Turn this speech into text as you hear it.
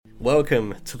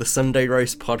Welcome to the Sunday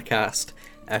Roast Podcast,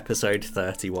 episode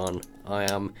 31.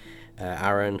 I am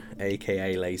Aaron,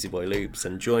 aka Lazy Boy Loops,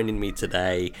 and joining me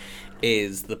today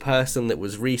is the person that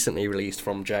was recently released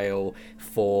from jail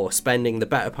for spending the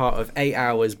better part of 8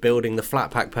 hours building the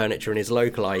flat pack furniture in his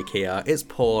local IKEA. It's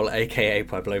Paul, aka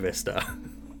Pueblo Vista.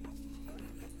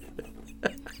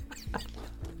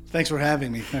 Thanks for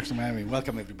having me.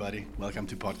 Welcome, everybody. Welcome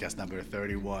to podcast number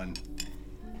 31.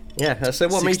 Yeah, so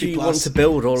what made you want to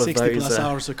build all of 60 those? 60 plus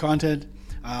hours of content.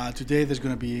 Today there's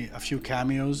going to be a few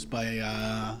cameos by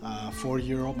my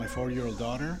 4-year-old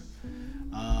daughter.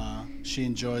 She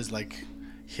enjoys like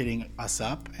hitting us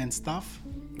up and stuff.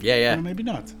 Yeah. Or maybe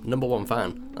not. Number one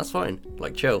fan. That's fine.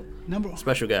 Like, chill.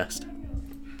 Special guest.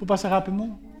 Πού πας, αγάπη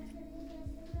μου?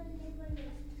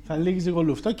 Θα λύγεις λίγο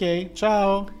λούφτ. Okay,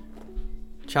 ciao.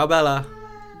 Ciao Bella.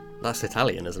 That's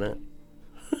Italian, isn't it?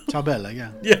 Ciao Bella,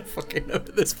 yeah. Yeah, fucking know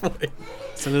at this point.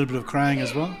 It's a little bit of crying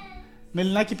as well.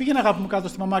 Μελινάκι, πήγαινε αγάπη μου κάτω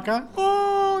στη μαμάκα.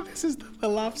 Oh, this is the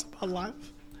laughs about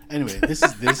life. Anyway, this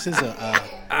is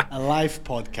a live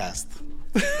podcast.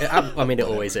 I mean, it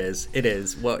always is. It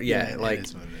is. Well, yeah, like it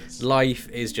is what it is. Life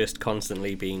is just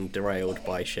constantly being derailed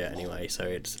by shit anyway. So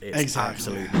it's Exactly.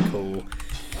 absolutely cool.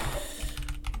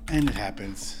 And it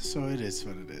happens. So it is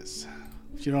what it is.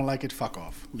 If you don't like it, fuck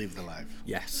off. Leave the live.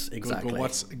 Yes, exactly.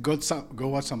 Go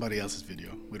watch somebody else's video.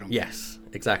 We don't. Yes,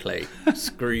 exactly.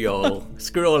 Screw y'all.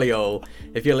 Screw all y'all.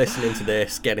 If you're listening to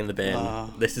this, get in the bin.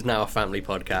 This is now a family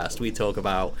podcast. We talk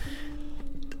about,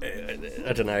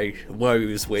 I don't know,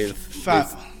 woes with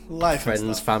life,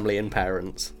 friends, family, and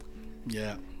parents.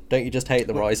 Yeah. Don't you just hate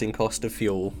the rising cost of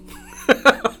fuel?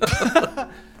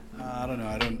 I don't know.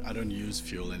 I don't use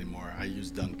fuel anymore. I use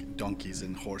donkeys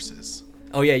and horses.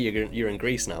 Oh yeah, you're in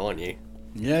Greece now, aren't you?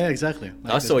 Yeah, exactly.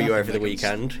 I saw you over the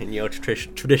weekend in your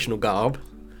traditional garb.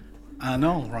 I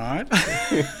know, right?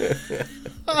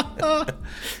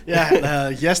 Yeah,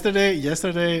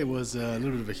 yesterday was a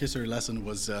little bit of a history lesson. It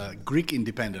was Greek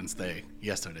Independence Day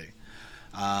yesterday.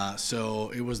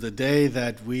 So it was the day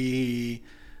that we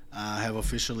have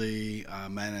officially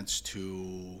managed to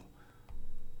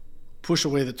push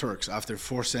away the Turks after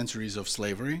 4 centuries of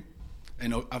slavery.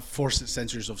 4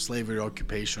 centuries of slavery,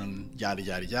 occupation, yada,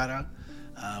 yada, yada.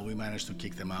 We managed to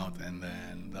kick them out, and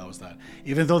then that was that.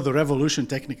 Even though the revolution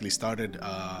technically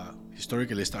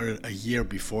historically started a year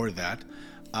before that,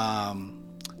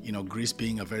 Greece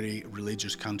being a very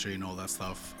religious country and all that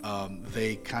stuff,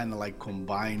 they kind of like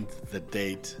combined the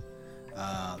date.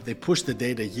 They pushed the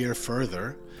date a year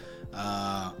further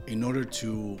in order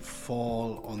to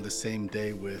fall on the same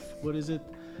day with, what is it?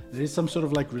 There is some sort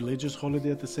of like religious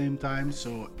holiday at the same time,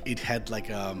 so it had like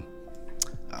a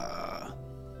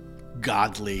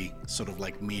godly sort of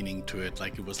like meaning to it,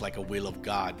 like it was like a will of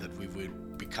God that we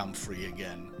would become free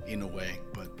again in a way.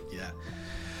 But yeah,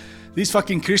 these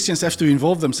fucking Christians have to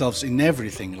involve themselves in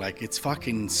everything, like it's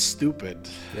fucking stupid.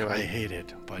 Yeah, right. I hate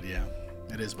it, but yeah,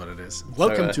 it is what it is.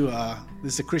 Welcome to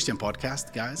this is a Christian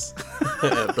podcast, guys.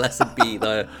 Blessed be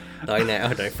thy name.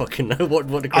 I don't fucking know what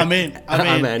Amen.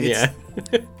 Yeah.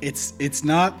 it's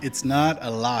not a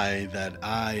lie that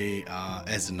I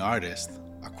as an artist,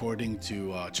 according to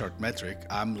Chartmetric,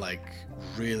 I'm like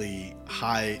really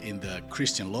high in the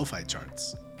Christian lo-fi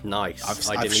charts. Nice.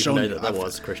 I didn't even know that there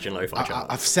was Christian lo-fi charts.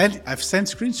 I've sent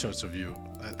screenshots of you.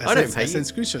 I sent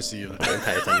screenshots to you. I don't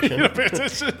pay attention. You don't pay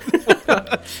attention.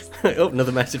 Oh,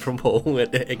 another message from Paul.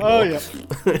 Ignore. Oh yeah.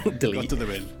 Delete. Go to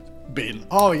the bin.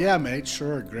 Oh yeah, mate.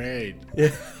 Sure, great. Yeah.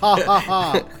 Ha ha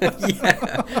ha.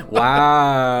 Yeah.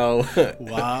 Wow.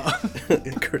 Wow.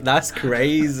 That's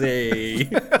crazy.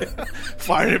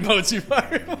 Fire emoji.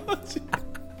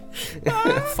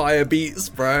 Fire beats,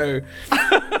 bro.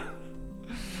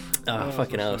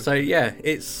 Fucking hell. So yeah,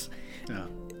 it's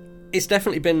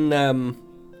definitely been.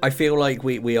 I feel like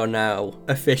we are now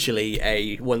officially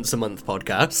a once a month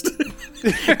podcast,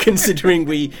 considering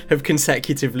we have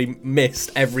consecutively missed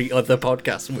every other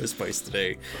podcast we were supposed to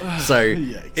do. So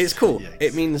it's cool. Yikes.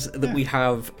 It means that we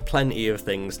have plenty of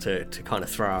things to kind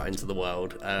of throw out into the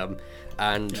world. I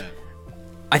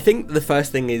think the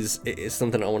first thing is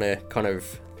something I want to kind of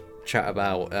chat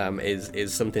about.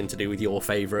 Is something to do with your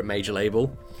favorite major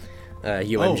label,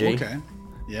 UMG. Oh, okay.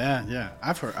 Yeah.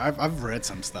 I've read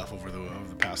some stuff over the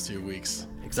past few weeks.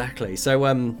 Exactly. So,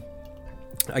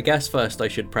 I guess first I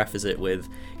should preface it with,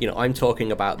 I'm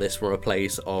talking about this from a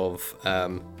place of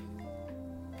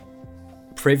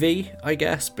privy, I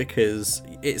guess, because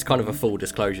it's kind of a full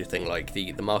disclosure thing. Like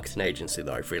the marketing agency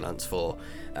that I freelance for,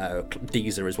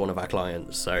 Deezer is one of our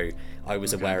clients, so I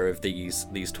was aware of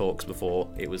these talks before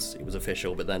it was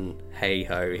official. But then, hey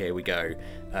ho, here we go.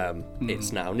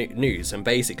 It's now news, and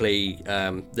basically,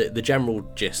 the general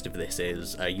gist of this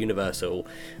is Universal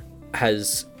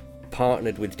has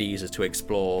partnered with Deezer to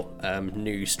explore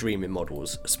new streaming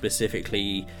models,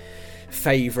 specifically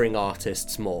favouring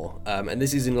artists more, and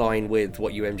this is in line with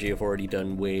what UMG have already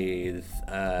done with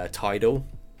Tidal.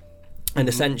 And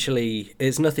essentially,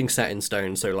 it's nothing set in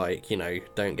stone, so like, you know,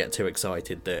 don't get too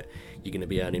excited that you're going to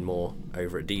be earning more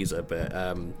over at Deezer. But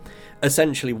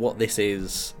essentially what this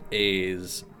is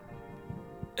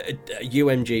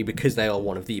UMG, because they are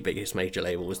one of the biggest major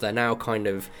labels, they're now kind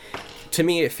of, to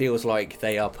me it feels like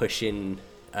they are pushing,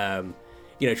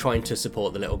 you know, trying to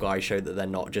support the little guy, show that they're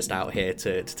not just out here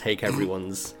to take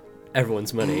everyone's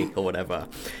money or whatever,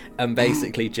 and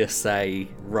basically just say,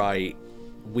 right,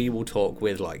 we will talk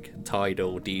with like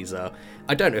Tidal, Deezer.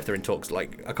 I don't know if they're in talks,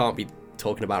 like I can't be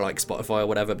talking about like Spotify or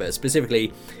whatever, but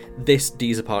specifically this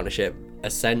Deezer partnership,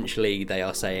 essentially they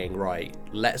are saying, right,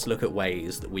 let's look at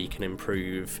ways that we can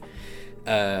improve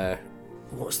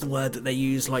what's the word that they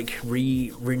use, like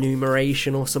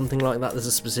remuneration or something like that. There's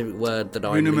a specific word that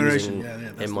I'm using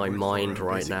in my mind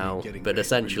right now, but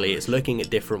essentially it's looking at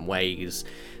different ways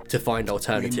to find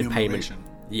alternative payment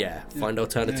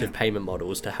payment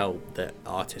models to help the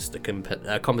artists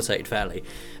are compensated fairly.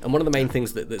 And one of the main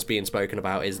things that's being spoken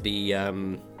about is the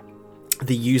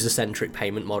user-centric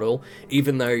payment model,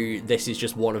 even though this is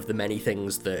just one of the many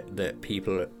things that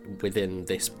people within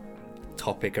this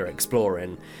topic are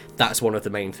exploring. That's one of the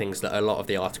main things that a lot of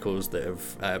the articles that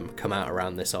have come out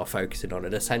around this are focusing on.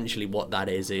 And essentially what that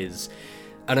is,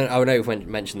 I know I've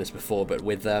mentioned this before, but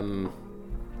with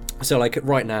so like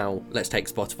right now, let's take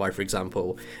Spotify for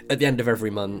example. At the end of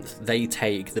every month, they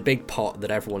take the big pot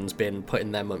that everyone's been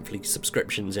putting their monthly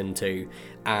subscriptions into,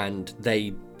 and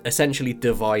they essentially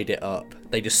divide it up.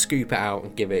 They just scoop it out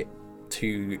and give it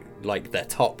to like their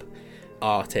top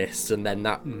artists, and then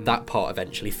that part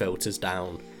eventually filters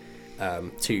down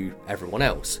to everyone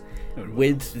else.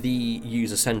 With the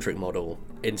user-centric model,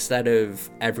 instead of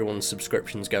everyone's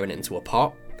subscriptions going into a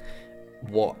pot,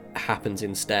 what happens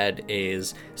instead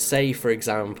is, say for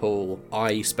example,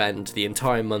 I spend the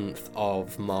entire month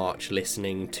of March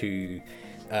listening to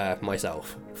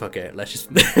myself. Fuck it, let's just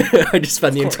I just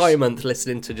spend the entire month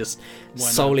listening to just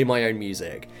solely my own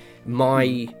music.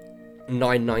 My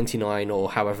 $9.99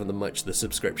 or however much the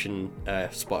subscription,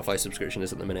 Spotify subscription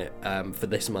is at the minute, for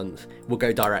this month will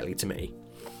go directly to me.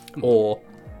 Or,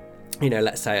 you know,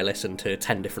 let's say I listen to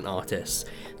 10 different artists,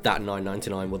 that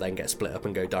 $9.99 will then get split up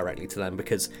and go directly to them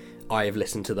because I have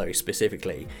listened to those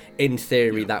specifically. In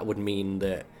theory, that would mean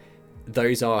that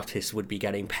those artists would be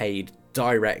getting paid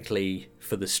directly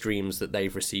for the streams that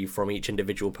they've received from each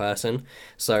individual person.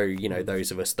 So, you know,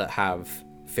 those of us that have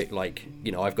like,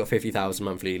 you know, I've got 50,000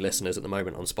 monthly listeners at the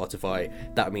moment on Spotify.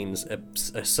 That means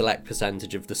a select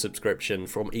percentage of the subscription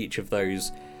from each of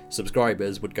those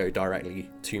subscribers would go directly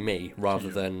to me, rather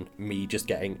than me just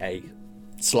getting a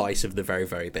slice of the very,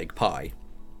 very big pie.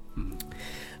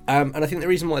 And I think the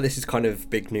reason why this is kind of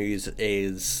big news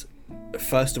is,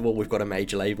 first of all, we've got a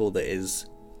major label that is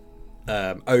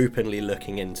openly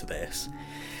looking into this,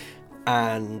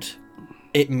 and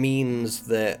it means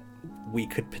that we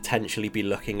could potentially be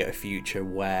looking at a future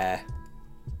where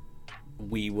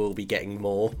we will be getting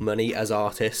more money as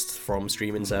artists from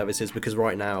streaming services, because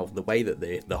right now the way that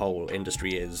the whole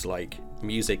industry is, like,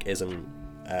 music isn't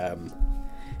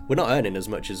we're not earning as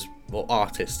much as, or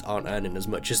artists aren't earning as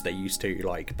much as they used to,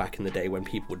 like back in the day when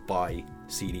people would buy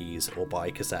CDs or buy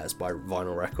cassettes, buy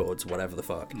vinyl records, whatever the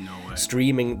fuck. No way.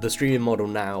 The streaming model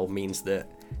now means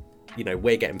that, you know,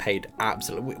 we're getting paid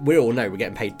absolutely, we all know we're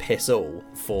getting paid piss all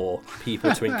for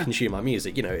people to consume our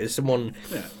music. You know, if someone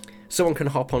can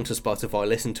hop onto Spotify,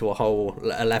 listen to a whole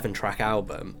 11 track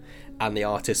album, and the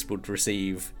artist would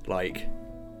receive like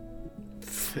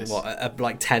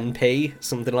like 10p,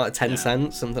 something like 10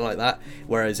 cents, something like that.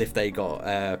 Whereas if they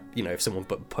got you know, if someone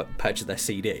purchased their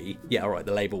CD, yeah, alright,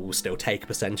 the label will still take a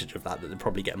percentage of that they'd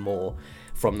probably get more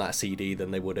from that CD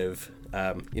than they would have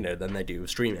you know, than they do with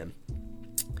streaming.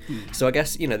 So I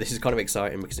guess, you know, this is kind of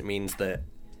exciting because it means that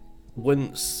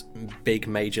once big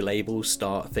major labels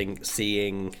start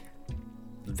seeing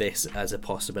this as a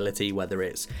possibility, whether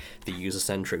it's the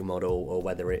user-centric model or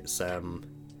whether it's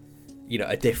you know,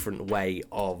 a different way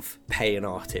of paying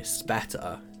artists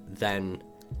better, then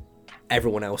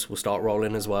everyone else will start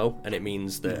rolling as well. And it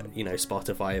means that, you know,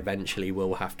 Spotify eventually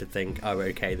will have to think, oh,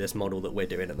 okay, this model that we're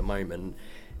doing at the moment,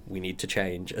 we need to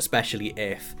change, especially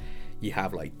if, you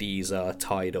have like Deezer,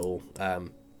 Tidal,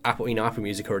 Apple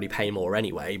Music already pay more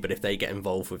anyway, but if they get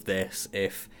involved with this,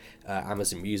 if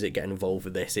Amazon Music get involved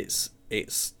with this,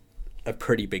 it's a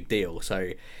pretty big deal.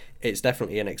 So it's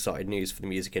definitely an exciting news for the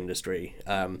music industry.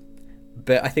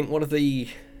 But I think one of the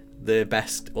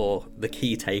best or the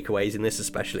key takeaways in this,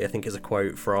 especially, I think, is a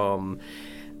quote from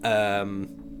the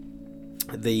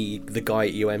guy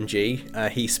at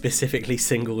UMG. He specifically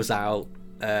singles out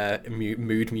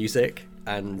mood music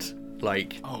and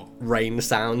like rain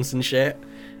sounds and shit,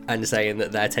 and saying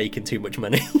that they're taking too much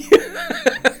money.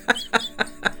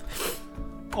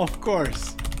 Of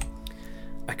course.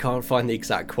 I can't find the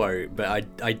exact quote, but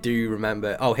I do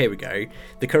remember. Oh, here we go.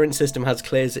 The current system has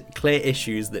clear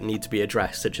issues that need to be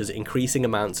addressed, such as increasing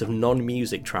amounts of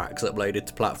non-music tracks uploaded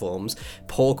to platforms,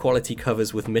 poor quality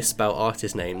covers with misspelled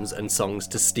artist names, and songs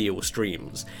to steal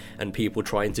streams, and people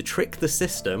trying to trick the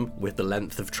system with the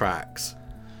length of tracks.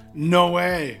 No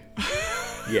way.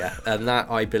 Yeah, and that,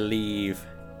 I believe,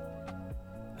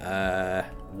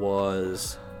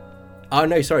 was... Oh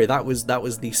no, sorry, that was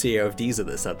the CEO of Deezer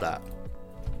that said that.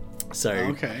 So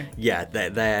okay. Yeah,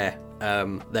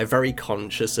 they're very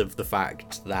conscious of the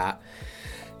fact that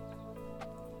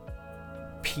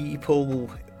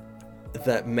people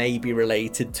that may be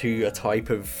related to a type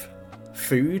of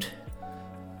food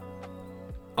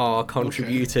are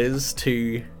contributors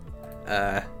to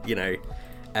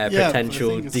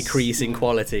potential decrease in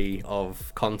quality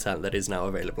of content that is now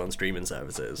available on streaming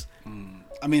services.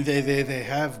 I mean, they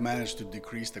have managed to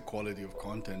decrease the quality of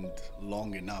content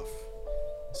long enough.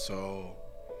 So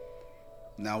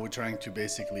now we're trying to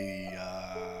basically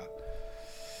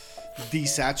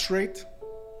desaturate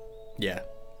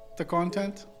the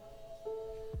content.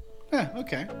 Yeah,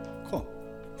 okay, cool,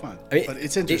 fine. I mean, but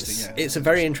it's interesting. It's a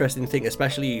very interesting thing,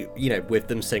 especially, with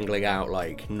them singling out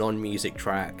like non-music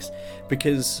tracks,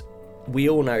 because we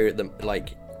all know that,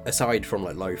 like, aside from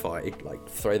like lo-fi, like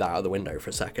throw that out the window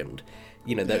for a second,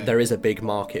 there is a big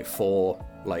market for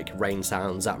like rain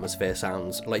sounds, atmosphere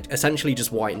sounds, like essentially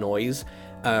just white noise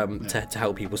to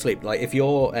help people sleep. Like if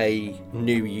you're a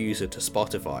new user to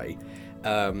Spotify,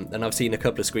 and I've seen a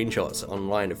couple of screenshots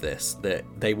online of this, that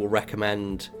they will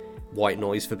recommend white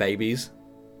noise for babies.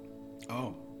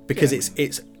 Oh. Because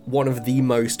it's one of the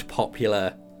most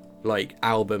popular like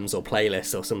albums or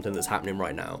playlists or something that's happening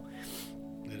right now.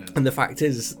 And the fact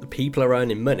is, people are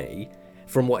earning money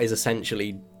from what is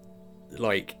essentially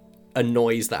like a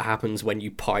noise that happens when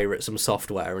you pirate some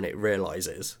software and it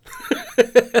realizes.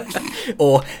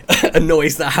 Or a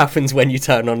noise that happens when you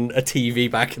turn on a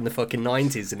TV back in the fucking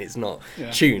 90s and it's not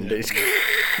tuned. It's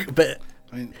but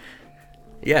I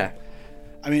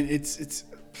mean, it's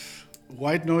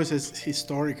white noise has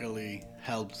historically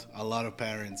helped a lot of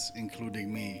parents,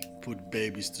 including me, put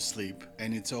babies to sleep.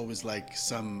 And it's always like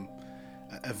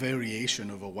a variation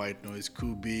of a white noise.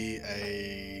 Could be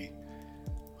a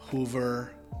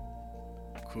Hoover,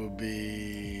 could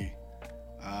be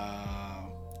I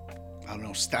don't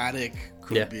know, static,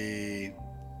 could be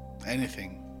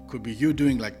anything, could be you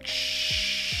doing like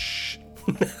shh.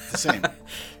 It's the same.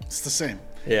 It's the same.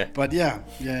 Yeah. But yeah.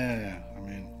 I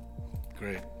mean,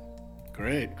 great.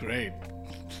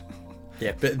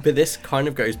 Yeah, but this kind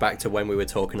of goes back to when we were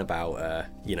talking about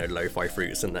lo-fi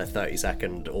fruits and their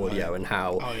 30-second audio, and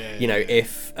how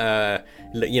if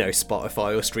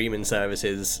Spotify or streaming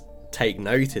services take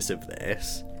notice of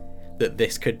this, that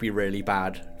this could be really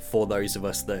bad for those of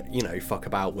us that fuck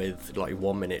about with like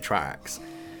 1-minute tracks.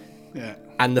 Yeah.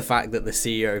 And the fact that the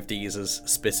CEO of Deezer's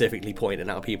specifically pointing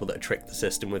out people that trick the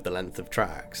system with the length of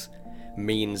tracks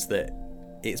means that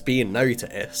it's being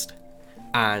noticed,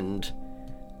 and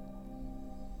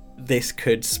this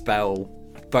could spell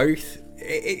both.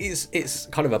 It's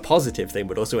kind of a positive thing,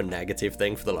 but also a negative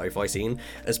thing for the lo-fi scene,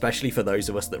 especially for those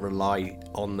of us that rely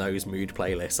on those mood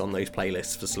playlists, on those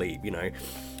playlists for sleep.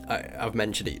 I've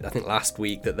mentioned it, I think last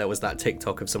week, that there was that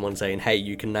TikTok of someone saying, hey,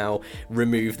 you can now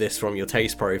remove this from your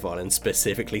taste profile, and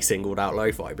specifically singled out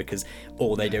lo-fi because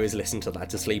all they do is listen to that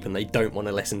to sleep, and they don't want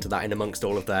to listen to that in amongst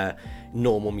all of their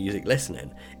normal music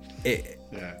listening.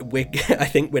 I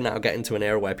think we're now getting to an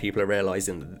era where people are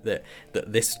realizing that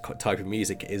this type of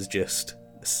music is just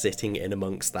sitting in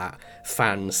amongst that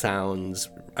fan sounds,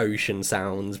 ocean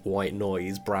sounds, white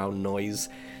noise, brown noise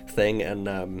thing,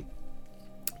 and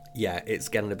it's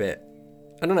getting a bit,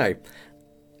 I don't know,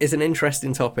 it's an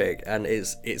interesting topic, and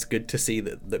it's good to see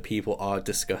that people are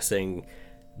discussing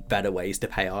better ways to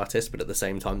pay artists, but at the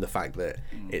same time the fact that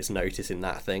it's noticing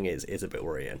that thing is a bit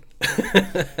worrying.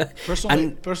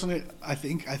 Personally, I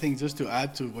think just to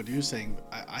add to what you're saying,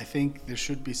 I think there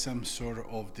should be some sort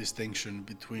of distinction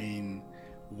between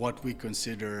what we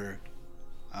consider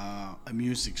a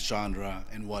music genre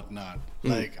and whatnot.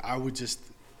 Like I would just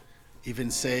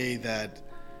even say that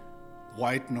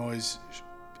white noise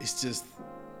is just,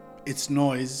 it's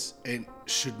noise and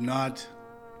should not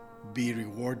be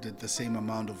rewarded the same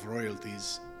amount of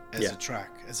royalties as a track,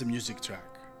 as a music track,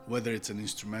 whether it's an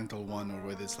instrumental one or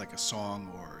whether it's like a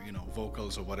song or, you know,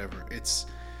 vocals or whatever. It's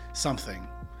something,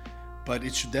 but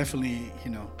it should definitely,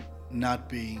 you know, not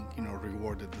be, you know,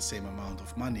 rewarded the same amount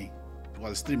of money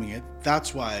while streaming it.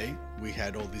 That's why we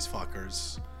had all these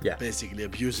fuckers basically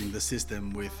abusing the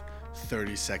system with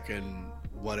 30-second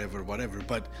whatever.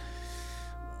 But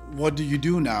what do you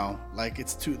do now? Like,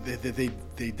 it's too,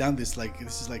 they done this, like,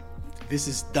 this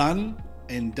is done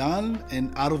and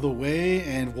out of the way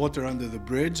and water under the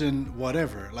bridge and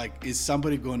whatever. Like, is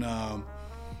somebody gonna,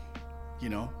 you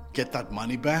know, get that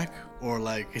money back? Or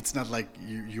like, it's not like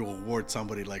you award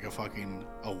somebody like a fucking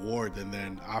award and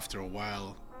then after a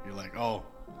while you're like, oh,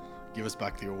 give us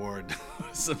back the award.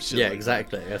 Some shit. Yeah, like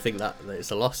exactly. That. I think that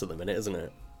it's a loss at the minute, isn't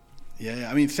it? Yeah,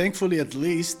 I mean, thankfully, at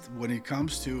least when it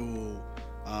comes to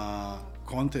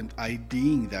content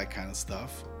IDing that kind of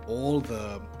stuff, all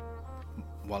the,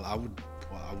 I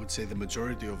would say the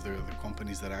majority of the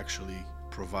companies that actually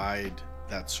provide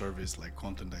that service, like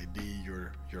Content ID,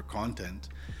 your content,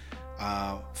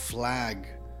 flag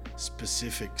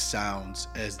specific sounds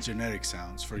as generic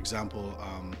sounds. For example,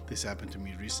 this happened to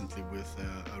me recently with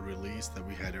a release that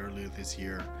we had earlier this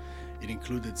year. It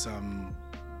included some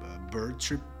bird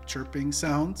chirping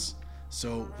sounds.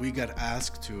 So we got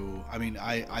asked to,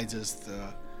 I just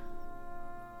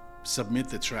submit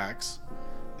the tracks,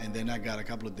 and then I got a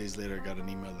couple of days later, I got an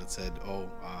email that said,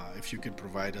 if you could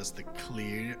provide us the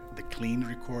clean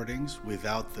recordings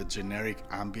without the generic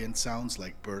ambient sounds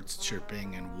like birds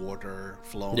chirping and water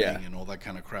flowing and all that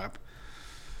kind of crap.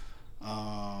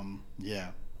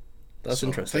 That's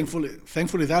interesting.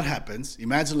 Thankfully that happens.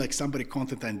 Imagine like somebody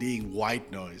content IDing white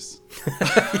noise.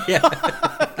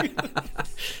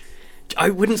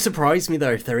 It wouldn't surprise me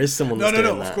though if there is someone that's doing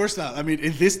that. No, of course not. I mean,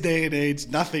 in this day and age,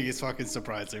 nothing is fucking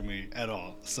surprising me at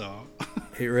all. So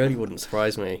it really wouldn't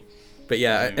surprise me. But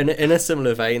yeah, in a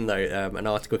similar vein though, an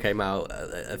article came out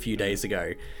a few days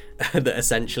ago that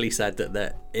essentially said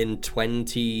that in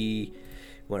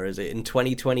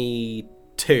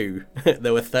 2022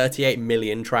 there were 38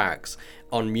 million tracks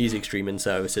on music streaming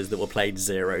services that were played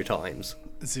 0 times.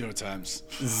 0 times.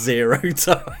 0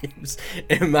 times.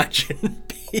 Imagine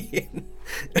being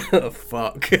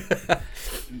fuck.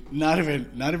 Not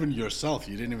even yourself.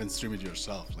 You didn't even stream it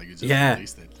yourself. Like, you just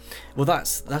released it. Well,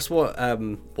 that's what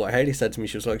Haley said to me.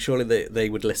 She was like, surely they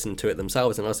would listen to it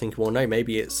themselves. And I was thinking, well, no,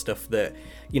 maybe it's stuff that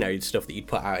you'd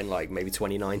put out in like maybe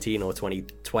 2019 or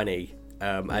 2020.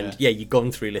 You'd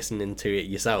gone through listening to it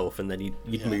yourself, and then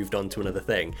you'd moved on to another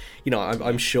thing.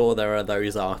 I'm sure there are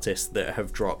those artists that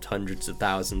have dropped hundreds of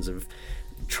thousands of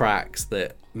tracks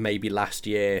that maybe last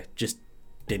year just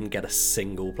didn't get a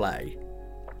single play.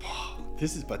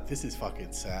 This is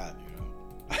fucking sad,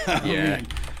 Yeah.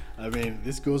 I mean,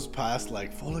 this goes past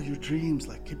like, follow your dreams,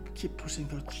 like keep pushing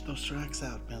those tracks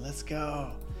out, man. Let's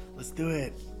go, let's do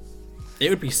it. It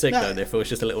would be sick though if it was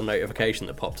just a little notification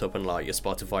that popped up on like your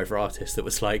Spotify for artists that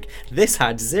was like, this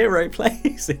had 0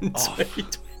 plays in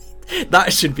 2020.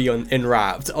 That should be in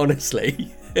Wrapped,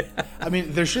 honestly. I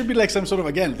mean, there should be like some sort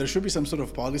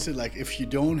of policy, like if you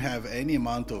don't have any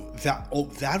amount of that.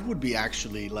 That would be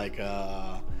actually like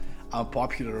a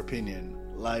unpopular opinion.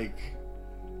 Like,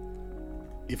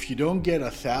 if you don't get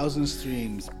 1,000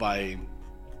 streams by,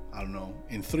 I don't know,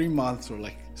 in 3 months or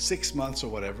like 6 months or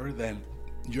whatever, then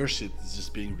your shit is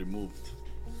just being removed.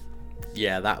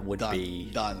 Yeah, that would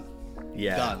be done.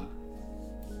 Yeah, done.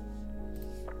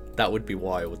 That would be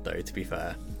wild, though. To be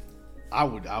fair, I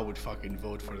would fucking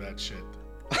vote for that shit.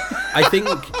 I think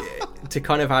to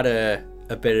kind of add a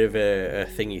bit of a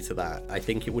thingy to that, I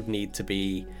think it would need to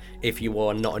be if you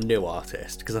are not a new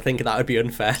artist, because I think that would be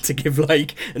unfair to give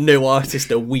like a new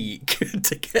artist a week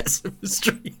to get some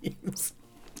streams.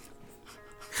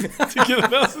 To get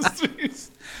 1,000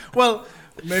 streams. Well,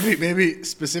 maybe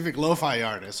specific lo-fi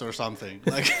artists or something.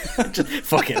 Like,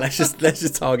 fuck it, let's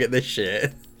just target this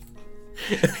shit.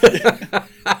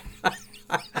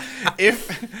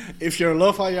 If you're a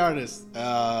lo-fi artist,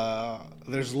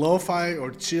 there's lo-fi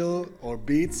or chill or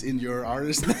beats in your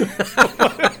artist name,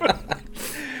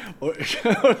 or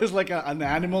there's like an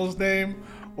animal's name,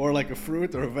 or like a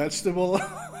fruit or a vegetable,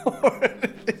 or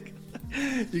anything,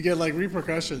 you get like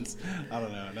repercussions. I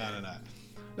don't know.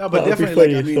 No, but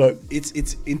definitely, like, I mean,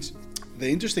 it's the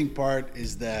interesting part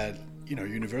is that,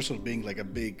 Universal being like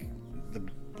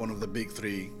one of the big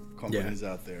 3 companies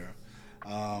out there,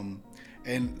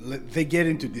 and they get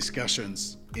into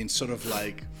discussions in sort of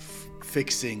like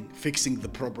fixing the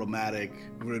problematic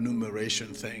remuneration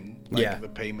thing, like the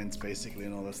payments basically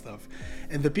and all that stuff.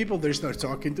 And the people they start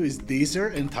talking to is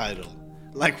Deezer and Tidal,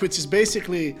 like, which is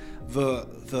basically the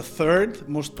third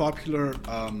most popular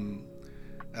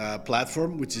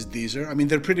platform, which is Deezer. I mean,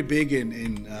 they're pretty big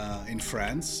in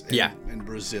France and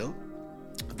Brazil.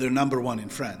 They're number one in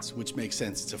France, which makes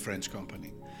sense. It's a French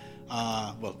company.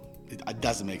 Well, it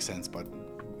doesn't make sense, but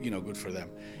good for them.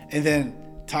 And then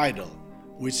Tidal,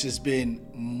 which has been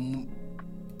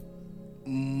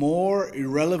more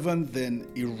irrelevant than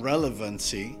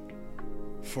irrelevancy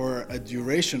for a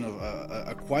duration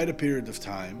of quite a period of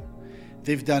time.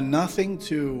 They've done nothing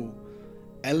to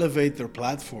elevate their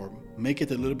platform, make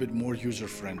it a little bit more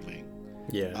user-friendly.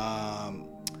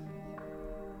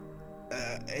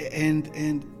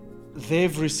 And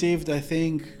they've received, I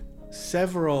think,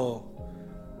 several.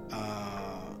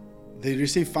 They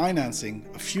receive financing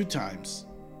a few times,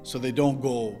 so they don't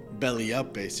go belly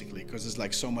up, basically, because there's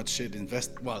like so much shit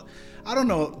Well, I don't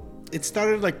know. It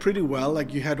started like pretty well.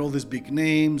 Like you had all these big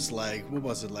names, like what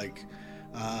was it, like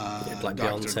like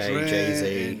Dr. Beyonce, Dre,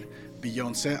 Jay-Z.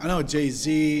 Beyonce. I know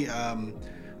Jay-Z.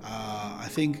 I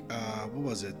think what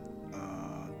was it?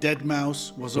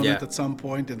 Deadmau5 was on it at some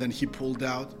point, and then he pulled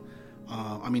out.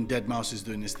 I mean, Deadmau5 is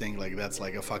doing his thing. Like that's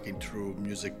like a fucking true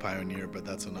music pioneer, but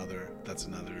that's another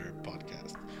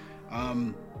podcast.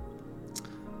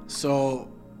 So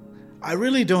I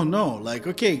really don't know. Like,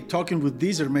 okay, talking with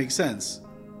Deezer makes sense.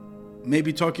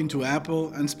 Maybe talking to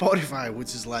Apple and Spotify,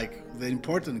 which is like the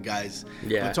important guys.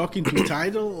 Yeah. But talking to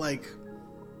Tidal, like,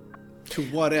 to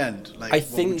what end? Like, I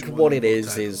think what it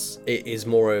is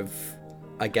more of,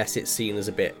 I guess it's seen as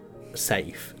a bit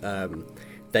safe.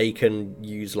 They can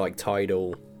use like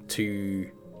Tidal to,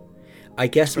 I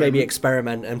guess, maybe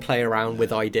experiment and play around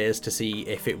with ideas to see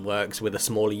if it works with a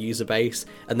smaller user base.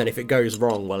 And then if it goes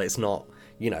wrong, well, it's not,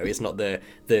 it's not the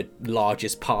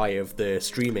largest pie of the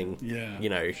streaming,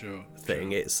 thing. Sure.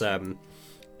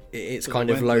 It's so kind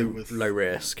of low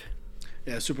risk.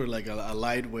 Yeah, super like a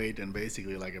lightweight and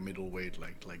basically like a middleweight,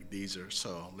 like Deezer.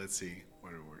 So let's see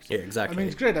where it works. Yeah, exactly. I mean,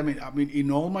 it's great. I mean,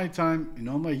 in all my time, in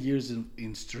all my years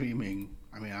in streaming,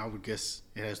 I mean, I would guess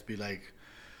it has to be like,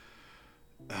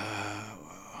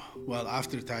 well,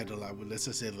 after Tidal, let's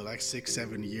just say the like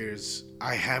 6-7 years,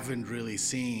 I haven't really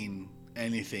seen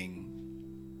anything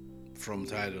from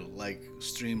Tidal, like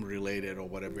stream related or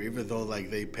whatever, even though like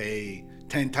they pay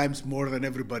 10 times more than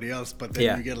everybody else, but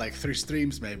then you get like 3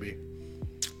 streams maybe.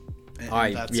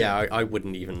 I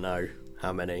wouldn't even know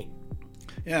how many.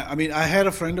 Yeah, I mean, I had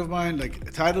a friend of mine,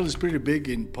 like Tidal is pretty big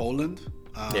in Poland,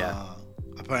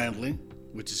 apparently,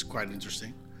 which is quite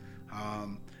interesting.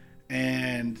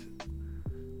 And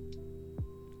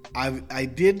I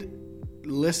did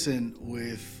listen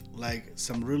with like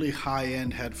some really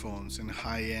high-end headphones and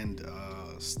high-end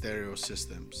stereo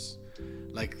systems,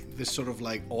 like this sort of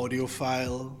like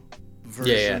audiophile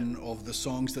version of the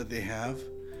songs that they have.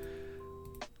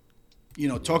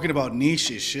 Talking about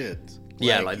niche shit.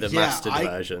 Like the mastered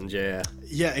versions,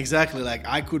 Yeah, exactly. Like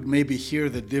I could maybe hear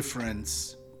the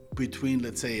difference between,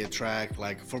 let's say, a track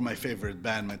like for my favorite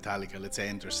band Metallica, let's say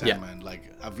Enter Sandman.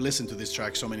 Like I've listened to this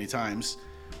track so many times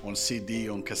on CD,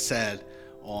 on cassette,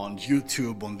 on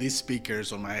YouTube, on these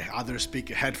speakers, on my other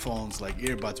speaker headphones, like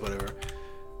earbuds, whatever.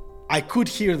 I could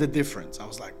hear the difference. I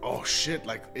was like, oh shit,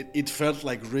 like it felt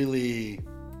like really,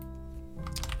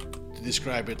 to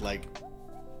describe it like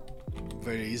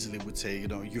very easily would say,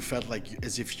 you felt like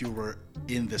as if you were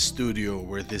in the studio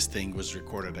where this thing was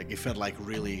recorded. Like it felt like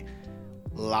really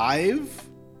live.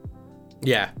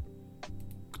 Yeah.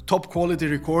 Top quality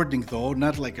recording though,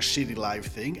 not like a shitty live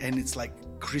thing. And it's like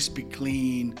crispy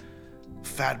clean,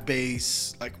 fat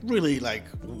bass, like really like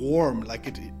warm.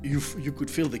 Like you could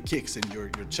feel the kicks in your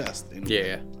chest.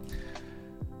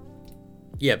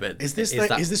 Yeah, but is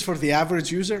this for the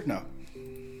average user? No.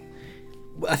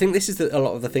 I think this is a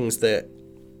lot of the things that.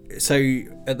 So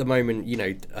at the moment,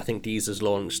 I think Deezer's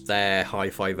launched their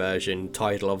hi-fi version.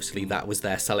 Tidal, obviously, that was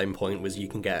their selling point, was you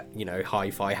can get,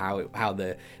 hi-fi, how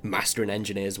the mastering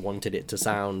engineers wanted it to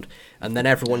sound. And then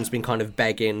everyone's been kind of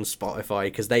begging Spotify,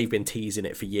 because they've been teasing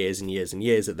it for years and years and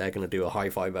years, that they're going to do a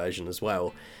hi-fi version as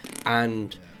well.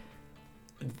 And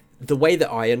the way that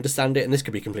I understand it, and this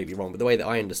could be completely wrong, but the way that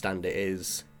I understand it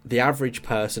is the average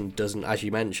person doesn't, as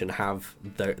you mentioned, have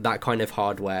that kind of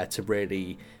hardware to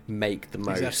really make the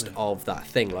most of that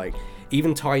thing. Like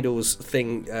even Tidal's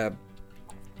thing,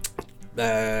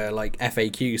 like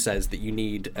FAQ says that you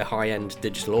need a high-end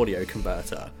digital audio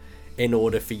converter in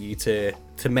order for you to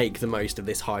make the most of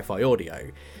this hi-fi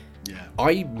audio. Yeah.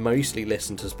 I mostly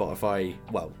listen to Spotify,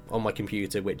 well, on my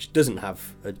computer, which doesn't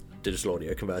have a digital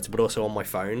audio converter, but also on my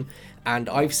phone. And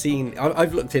I've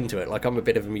looked into it. Like, I'm a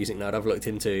bit of a music nerd. I've looked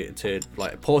into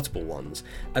like portable ones,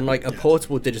 and like a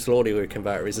portable digital audio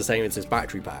converter is the same as this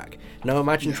battery pack. Now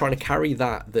imagine trying to carry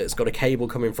that's got a cable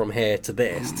coming from here to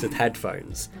this to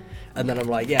headphones, and then I'm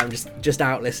like, yeah, I'm just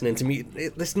out listening to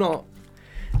music. It's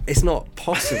not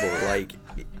possible. Like,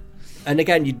 and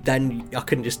again, I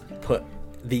couldn't just put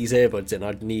these earbuds in.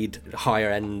 I'd need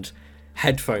higher end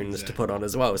headphones to put on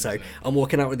as well. So I'm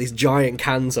walking out with these giant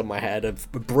cans on my head of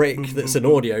a brick that's an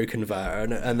audio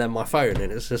converter, and then my phone,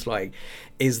 and it's just like,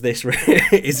 is this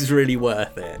really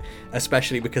worth it?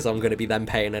 Especially because I'm going to be then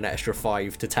paying an extra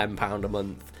 £5 to £10 a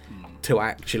month to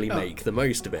actually make the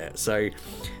most of it. So,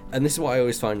 and this is what I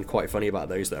always find quite funny about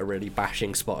those that are really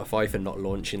bashing Spotify for not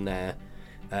launching their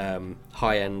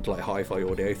high-end like hi-fi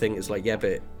audio thing. It's like, yeah,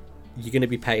 but you're going to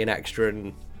be paying extra,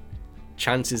 and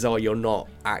chances are you're not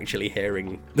actually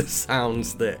hearing the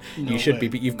sounds that you should be.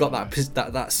 But you've got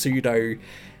that pseudo,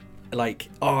 like,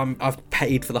 oh, I've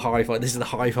paid for the hi-fi. This is the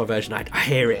hi-fi version. I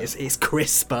hear it. It's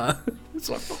crisper. It's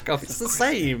like, fuck off. It's the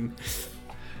same.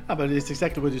 But it's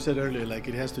exactly what you said earlier. Like,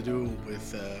 it has to do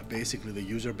with basically the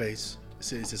user base.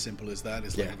 It's as simple as that.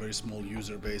 It's like a very small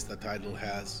user base that Tidal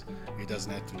has. It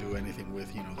doesn't have to do anything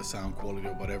with, the sound quality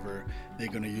or whatever. They're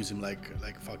gonna use him like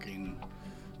fucking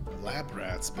lab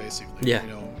rats, basically.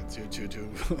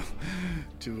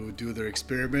 To do their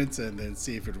experiments and then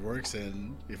see if it works.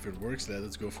 And if it works,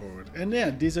 let's go forward. And yeah,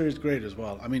 Deezer is great as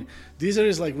well. I mean, Deezer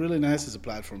is like really nice as a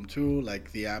platform too.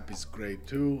 Like, the app is great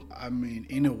too. I mean,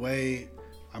 in a way,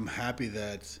 I'm happy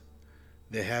that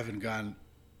they haven't gone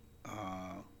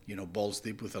balls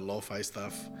deep with the lo-fi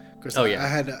stuff, because I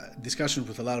had discussions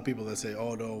with a lot of people that say,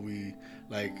 oh no, we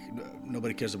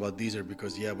nobody cares about Deezer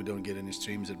because we don't get any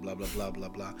streams and blah blah blah blah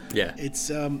blah. It's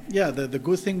the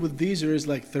good thing with Deezer is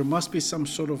like there must be some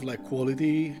sort of like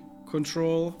quality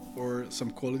control or some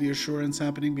quality assurance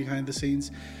happening behind the scenes,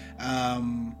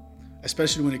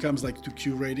 especially when it comes like to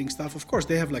curating stuff. Of course,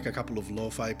 they have like a couple of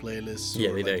lo-fi playlists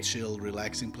or chill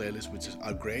relaxing playlists, which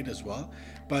are great as well,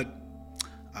 but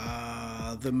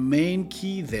the main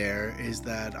key there is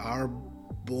that our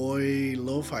boy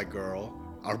lo-fi girl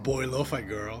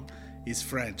is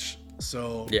French,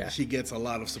 so he gets a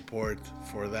lot of support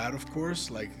for that. Of course,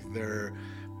 like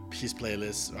his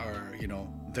playlists are,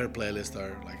 their playlists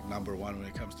are like number one when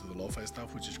it comes to the lo-fi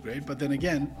stuff, which is great. But then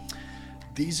again,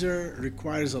 Deezer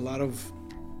requires a lot of,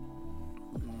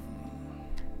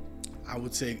 I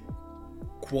would say,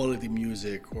 quality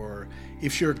music, or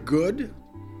if you're good.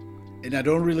 And I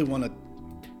don't really want to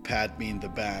pat me in the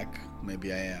back,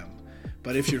 maybe I am,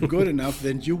 but if you're good enough,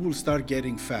 then you will start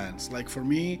getting fans. Like for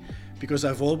me, because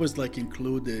I've always like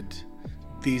included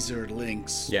Deezer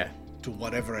links to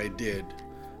whatever I did,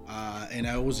 and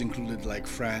I always included like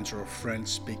French or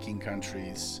French-speaking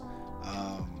countries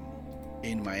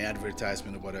in my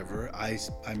advertisement or whatever. I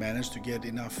managed to get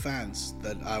enough fans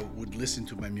that I would listen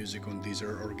to my music on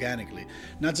Deezer organically,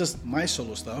 not just my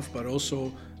solo stuff, but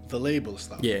also the label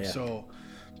stuff. So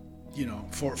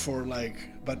for like,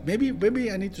 but maybe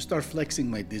I need to start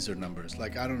flexing my Deezer numbers.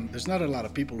 Like, there's not a lot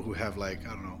of people who have like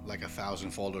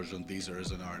 1,000 followers on Deezer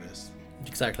as an artist.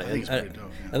 Exactly. I think it's pretty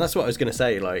dope, and that's what I was going to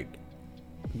say. Like,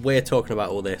 we're talking about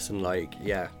all this, and like,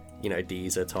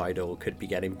 Deezer, Tidal could be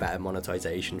getting better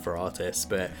monetization for artists,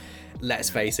 but let's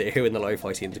face it, who in the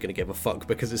lo-fi scene is going to give a fuck,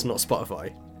 because it's not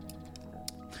Spotify.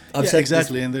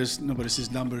 Exactly, and nobody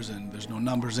sees numbers, and there's no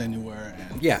numbers anywhere.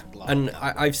 And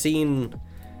I've seen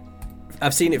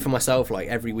it for myself. Like,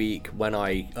 every week when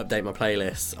I update my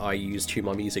playlists, I use Tune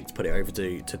My Music to put it over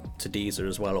to Deezer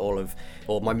as well.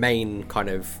 Or my main kind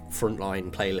of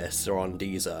frontline playlists are on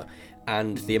Deezer,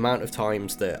 and the amount of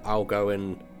times that I'll go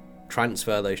and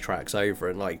transfer those tracks over,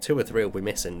 and like 2 or 3 will be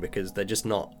missing because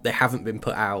they haven't been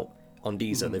put out on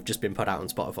Deezer. They've just been put out on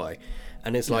Spotify,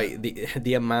 and it's like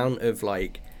the amount of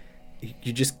like,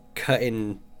 you're just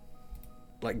cutting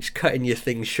your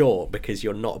thing short because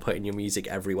you're not putting your music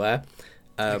everywhere.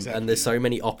 And there's so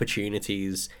many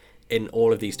opportunities in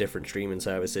all of these different streaming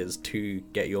services to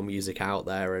get your music out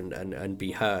there and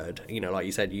be heard. Like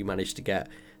you said, you managed to get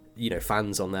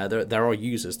fans on there. There are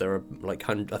users. There are like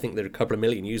I think there are a couple of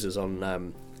million users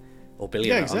on or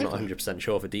billion. I'm not 100%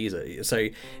 sure for Deezer. So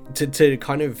to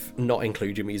kind of not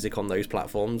include your music on those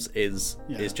platforms is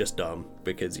just dumb,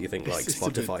 because you think like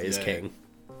Spotify is king.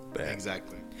 But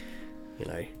exactly.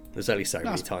 There's only so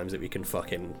many times that we can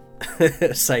fucking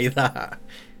say that.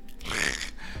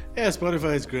 Yeah,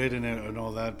 Spotify is great and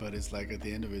all that, but it's like at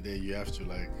the end of the day, you have to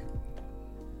like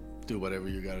do whatever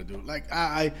you gotta do. Like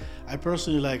I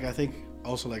personally, like, I think I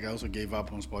also gave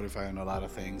up on Spotify on a lot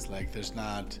of things. Like there's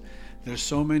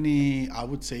so many, I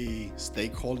would say,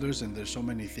 stakeholders, and there's so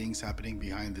many things happening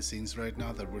behind the scenes right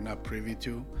now that we're not privy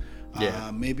to.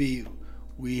 Maybe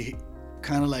we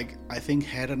kind of like, I think,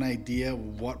 had an idea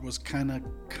of what was kind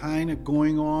of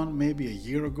going on maybe a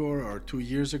year ago or 2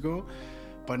 years ago,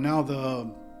 but now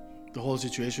the whole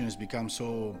situation has become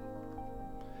so,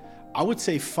 I would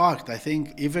say, fucked. I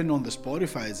think even on the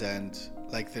Spotify's end,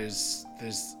 like there's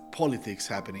politics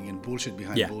happening and bullshit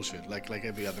behind bullshit, like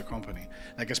every other company.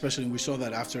 Like especially we saw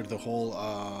that after the whole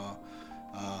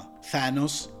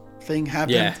Thanos thing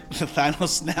happened, the Thanos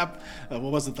snap. What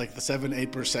was it, like the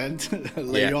 7-8%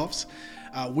 layoffs?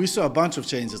 We saw a bunch of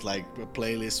changes, like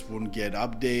playlists wouldn't get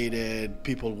updated,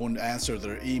 people wouldn't answer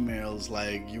their emails,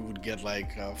 like you would get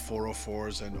like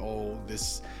 404s and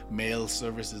this mail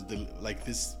service is like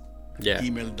this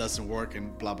email doesn't work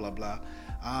and blah blah blah.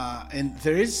 And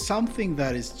there is something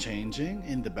that is changing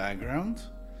in the background,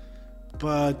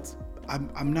 but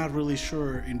I'm not really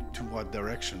sure into what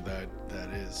direction that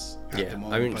is at the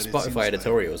moment. I mean, Spotify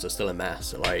editorials are still a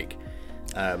mess. Like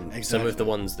some of the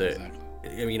ones that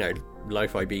you know,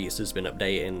 Lo-Fi Beats has been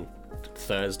updating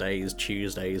Thursdays,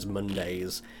 Tuesdays,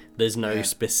 Mondays. There's no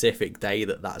specific day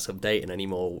that's updating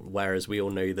anymore, whereas we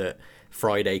all knew that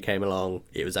Friday came along,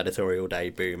 it was editorial day,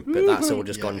 boom. But that's all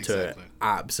just gone to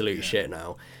absolute shit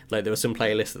now. Like there were some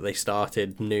playlists that they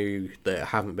started new that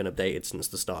haven't been updated since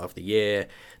the start of the year.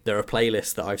 There are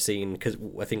playlists that I've seen, because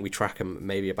I think we track them,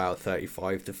 maybe about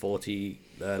 35 to 40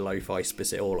 lo-fi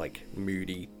specific or like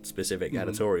moody specific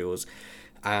editorials,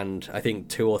 and I think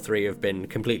 2 or 3 have been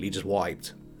completely just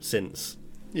wiped since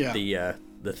the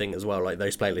thing as well. Like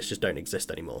those playlists just don't exist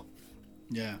anymore.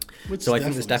 So I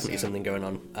think there's definitely something going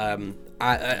on,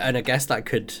 and I guess that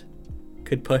could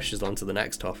push us on to the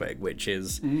next topic, which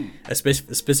is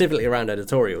specifically around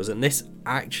editorials. And this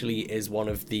actually is one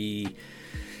of the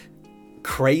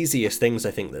craziest things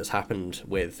I think that's happened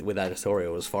with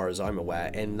editorial, as far as I'm aware,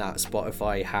 in that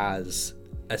Spotify has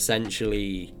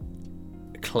essentially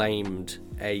claimed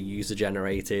a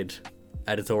user-generated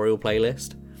editorial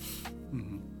playlist.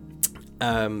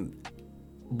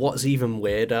 What's even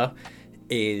weirder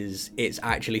is it's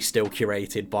actually still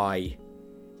curated by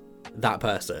that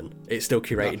person. It's still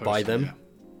curated by them.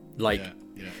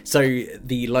 So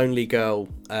the Lonely Girl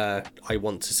I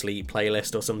Want to Sleep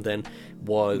playlist or something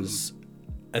was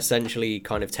essentially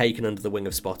kind of taken under the wing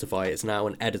of Spotify. It's now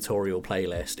an editorial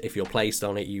playlist. If you're placed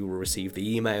on it, you will receive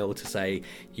the email to say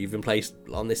you've been placed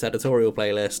on this editorial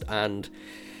playlist. And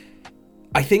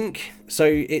I think so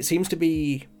it seems to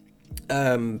be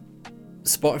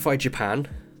Spotify Japan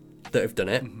that have done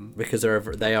it, because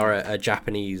they are a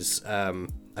Japanese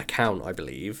account, I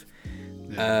believe.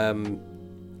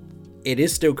 It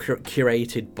is still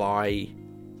curated by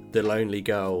the Lonely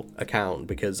Girl account,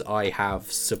 because I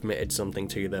have submitted something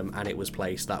to them and it was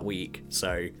placed that week.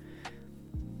 So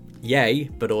yay,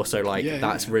 but also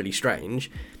that's really strange.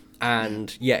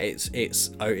 And it's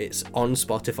on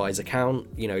Spotify's account.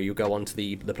 You know, you go onto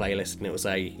the playlist and it will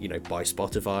say, you know, by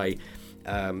Spotify.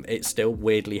 It still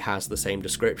weirdly has the same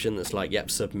description that's like, yep,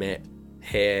 submit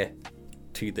here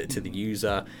to the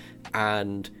user.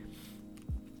 And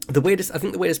I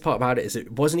think the weirdest part about it is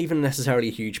it wasn't even necessarily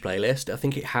a huge playlist. I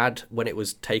think it had, when it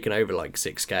was taken over, like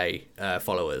 6k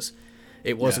followers.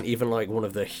 It wasn't even like one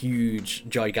of the huge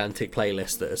gigantic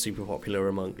playlists that are super popular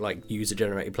among like user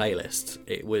generated playlists.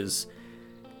 It was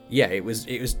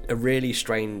a really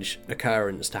strange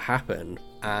occurrence to happen,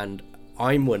 and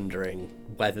I'm wondering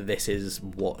whether this is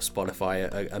what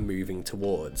Spotify are moving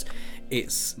towards.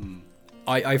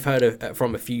 I've heard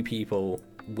from a few people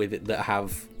with it that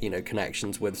have, you know,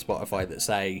 connections with Spotify that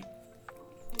say,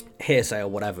 hearsay or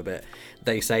whatever, but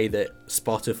they say that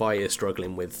Spotify is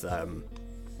struggling with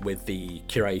the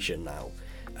curation now,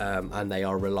 and they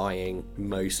are relying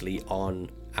mostly on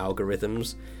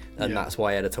algorithms, and that's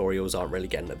why editorials aren't really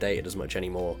getting updated as much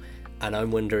anymore. And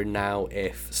I'm wondering now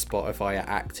if Spotify are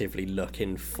actively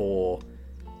looking for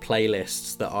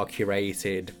playlists that are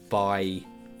curated by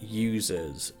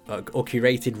users, or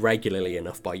curated regularly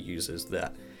enough by users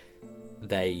that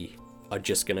they are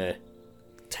just gonna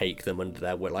take them under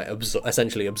their like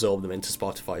essentially absorb them into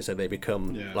Spotify, so they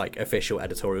become like official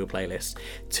editorial playlists,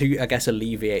 to I guess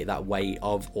alleviate that weight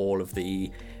of all of the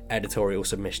editorial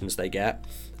submissions they get.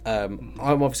 I'm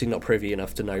obviously not privy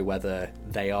enough to know whether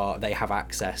they have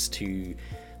access to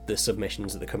the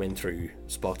submissions that are coming through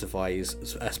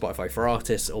Spotify for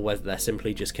Artists, or whether they're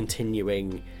simply just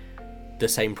continuing the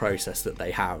same process that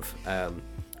they have.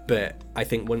 But I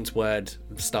think once word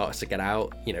starts to get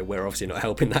out, you know, we're obviously not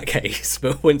helping that case,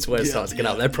 but once word starts to get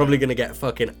out, they're probably going to get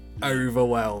fucking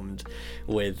overwhelmed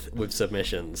with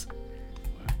submissions.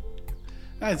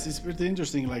 It's pretty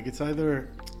interesting. Like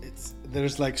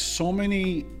there's like so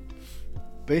many.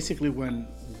 Basically, when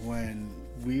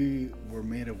we were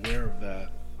made aware of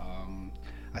that,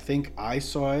 I think I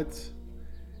saw it,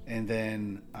 and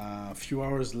then a few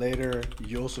hours later,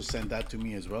 you also sent that to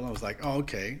me as well. I was like, oh,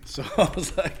 okay. So I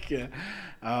was like, yeah.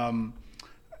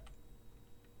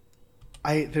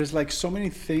 There's like so many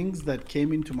things that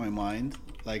came into my mind.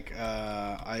 Like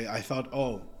I thought,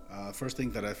 first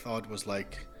thing that I thought was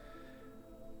like,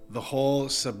 the whole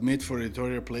submit for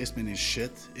editorial placement is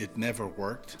shit. It never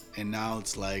worked, and now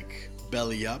it's like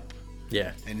belly up.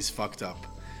 Yeah. And it's fucked up.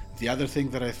 The other thing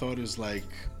that I thought is like,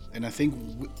 and I think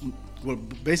we're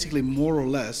basically more or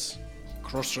less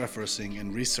cross-referencing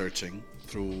and researching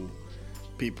through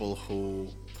people who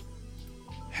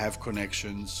have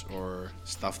connections or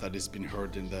stuff that has been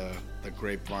heard in the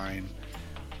grapevine,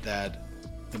 that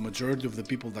the majority of the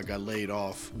people that got laid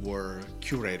off were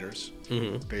curators,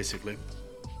 basically.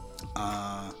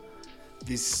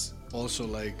 This also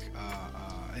like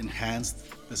enhanced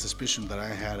the suspicion that I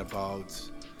had about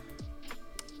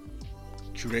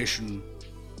curation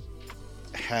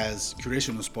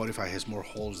on Spotify has more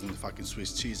holes than fucking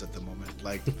Swiss cheese at the moment.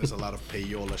 Like there's a lot of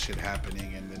payola shit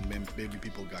happening, and then maybe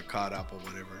people got caught up or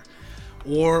whatever.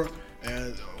 Or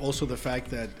also the fact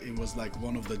that it was like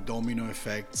one of the domino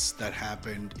effects that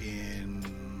happened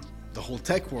in the whole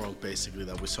tech world, basically,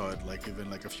 that we saw it like even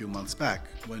like a few months back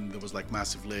when there was like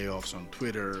massive layoffs on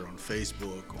Twitter, on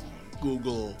Facebook, on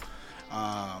Google,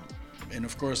 and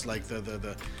of course like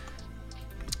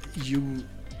you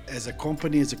as a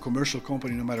company, as a commercial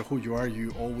company, no matter who you are,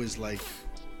 you always like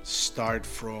start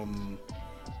from,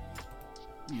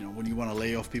 you know, when you want to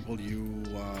lay off people, you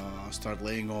start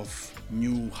laying off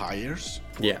new hires,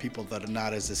 or people that are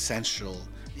not as essential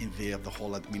in the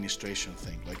whole administration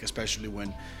thing. Like especially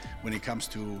when it comes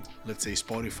to, let's say,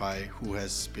 Spotify, who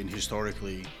has been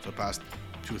historically for the past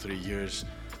 2-3 years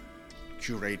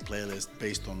curate playlists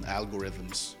based on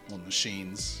algorithms on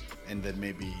machines, and then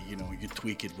maybe, you know, you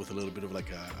tweak it with a little bit of like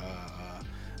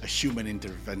a human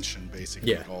intervention,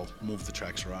 basically, or move the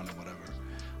tracks around and whatever.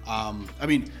 I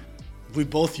mean, we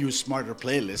both use smarter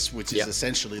playlists, which is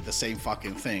essentially the same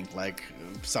fucking thing. Like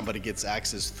somebody gets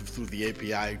access through the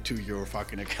API to your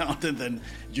fucking account, and then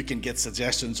you can get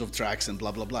suggestions of tracks and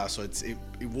blah blah blah. So it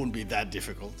won't be that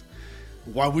difficult.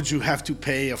 Why would you have to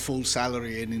pay a full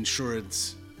salary and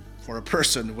insurance for a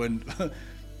person when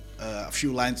a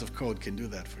few lines of code can do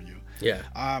that for you?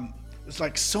 It's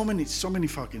like so many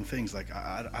fucking things. Like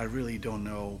I really don't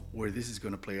know where this is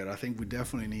going to play out. I think we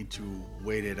definitely need to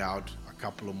wait it out a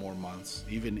couple of more months,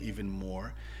 even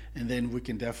more, and then we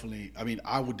can definitely, I mean,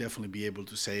 I would definitely be able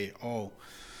to say, oh,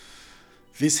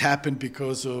 this happened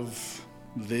because of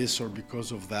this or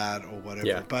because of that or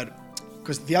whatever. But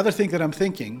because the other thing that I'm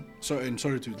thinking,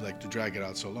 sorry to drag it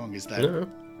out so long, is that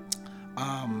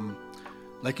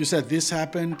like you said, this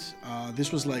happened.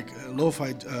 This was like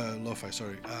Spotify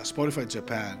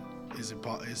Japan is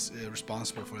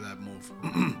responsible for that move.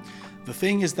 The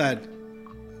thing is that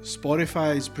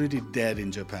Spotify is pretty dead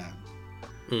in Japan,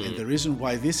 and the reason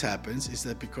why this happens is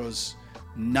that because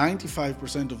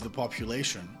 95% of the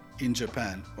population in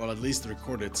Japan, or at least the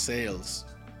recorded sales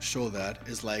show that,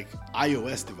 is like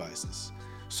iOS devices.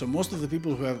 So most of the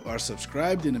people who are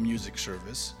subscribed in a music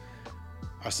service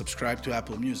are subscribed to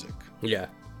Apple Music.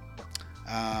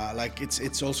 Like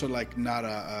it's also like not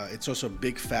it's also a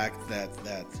big fact that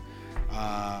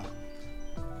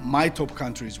my top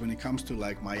countries when it comes to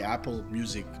like my Apple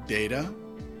Music data,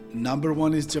 number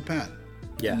 1 is Japan.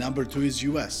 Number 2 is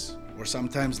US. Or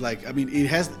sometimes like, I mean, it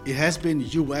has been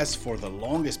US for the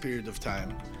longest period of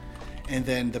time. And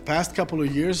then the past couple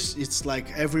of years, it's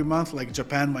like every month, like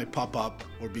Japan might pop up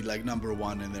or be like number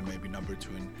 1 and then maybe number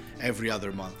 2 in every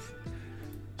other month.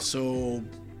 So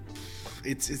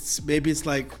it's maybe it's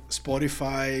like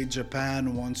Spotify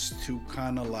Japan wants to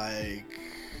kind of like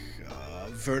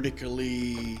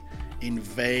vertically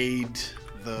invade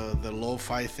the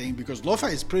lo-fi thing, because lo-fi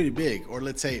is pretty big. Or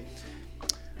let's say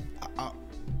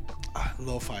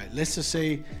lo-fi, let's just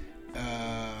say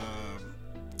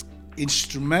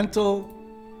instrumental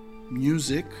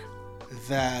music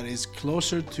that is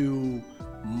closer to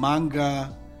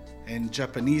manga and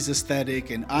Japanese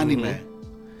aesthetic and anime.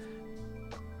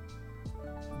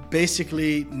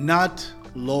 Basically not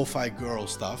lo-fi girl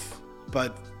stuff,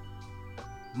 but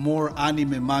more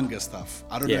anime manga stuff.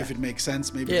 I don't know if it makes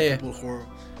sense. Maybe the people who are,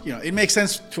 you know, it makes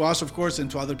sense to us, of course, and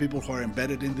to other people who are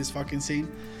embedded in this fucking scene.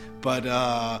 But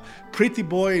pretty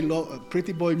boy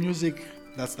music,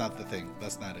 that's not the thing.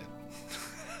 That's not it.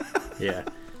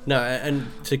 No, and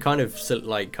to kind of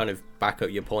back up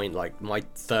your point, like my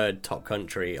third top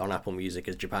country on Apple Music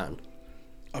is Japan.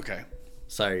 Okay.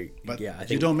 So But yeah, I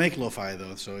think you don't make lo-fi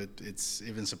though, so it's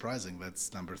even surprising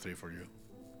that's number 3 for you,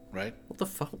 right? what the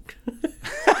fuck?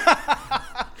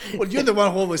 Well, you're the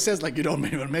one who always says like you don't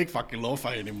even make fucking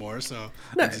lo-fi anymore. So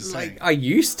No, I'm just like saying. I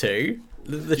used to.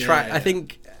 The track, yeah. I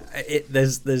think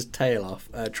there's trail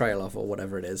off or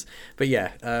whatever it is. But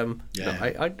yeah, no,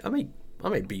 I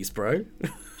make beats, bro.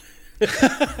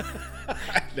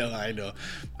 I know.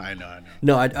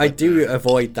 No, I do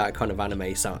avoid that kind of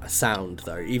anime sound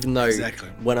though. Even though Exactly.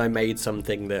 when I made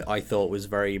something that I thought was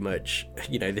very much,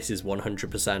 this is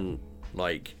 100%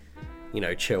 like,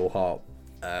 chill hop,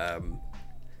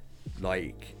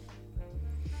 like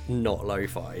not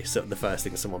lo-fi. So the first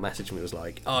thing someone messaged me was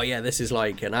like, "Oh yeah, this is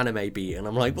like an anime beat," and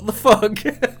I'm like, "What the fuck?"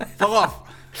 Fuck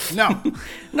off. No.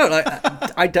 No, like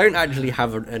I don't actually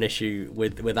have an issue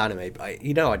with anime. But I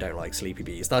don't like sleepy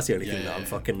beats. That's the only thing that I'm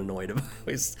fucking annoyed about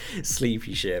is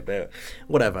sleepy shit. But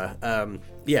whatever.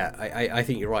 I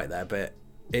think you're right there. But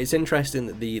it's interesting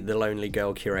that the Lonely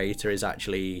Girl curator is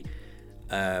actually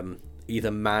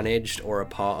either managed or a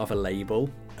part of a label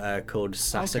called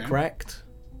Sasacorrect.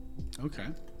 Okay.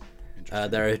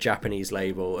 They're a Japanese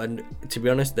label, and to be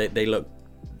honest, they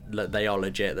are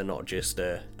legit. They're not just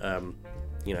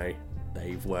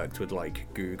they've worked with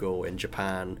like Google in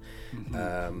Japan.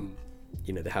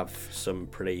 They have some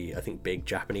pretty, I think, big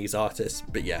Japanese artists.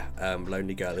 But yeah,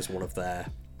 Lonely Girl is one of their.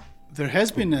 There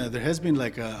has been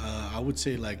like I would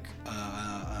say like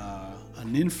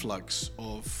an influx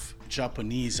of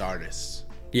Japanese artists.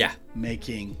 Yeah.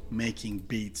 Making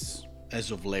beats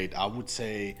as of late. I would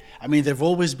say, I mean, they've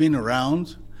always been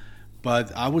around, but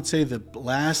I would say the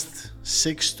last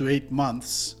 6 to 8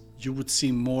 months, you would see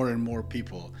more and more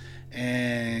people.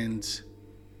 And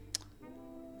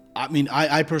I mean,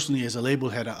 I personally, as a label,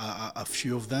 had a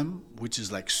few of them, which is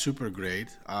like super great.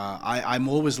 I'm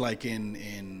always like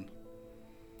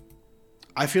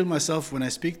I feel myself when I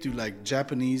speak to like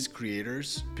Japanese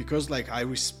creators, because like I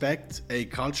respect a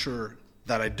culture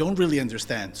that I don't really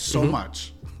understand so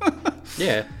much.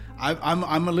 Yeah.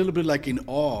 I'm a little bit like in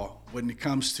awe when it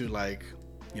comes to like,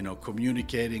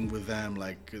 communicating with them.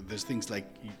 Like there's things like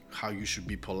how you should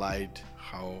be polite,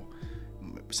 how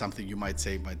something you might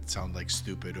say might sound like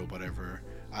stupid or whatever.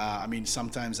 I mean,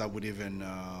 sometimes I would even,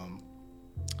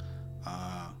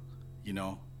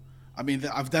 I mean,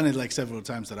 I've done it like several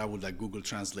times that I would like Google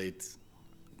Translate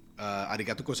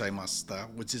arigatou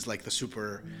gozaimashita, which is like the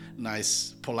super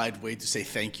nice, polite way to say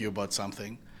thank you about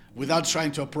something without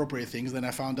trying to appropriate things. Then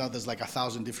I found out there's like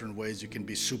 1,000 different ways you can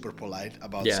be super polite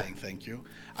about saying thank you.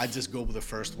 I just go with the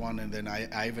first one, and then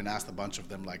I even asked a bunch of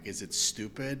them, like, is it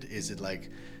stupid? Is it like,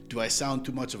 do I sound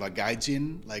too much of a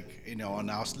gaijin, like, an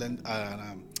Ausland,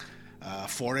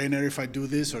 foreigner if I do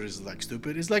this, or is it like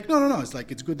stupid? It's like, no. It's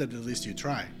like, it's good that at least you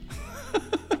try.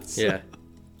 So. Yeah.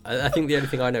 I think the only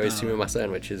thing I know is sumimasen,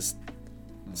 which is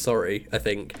sorry, I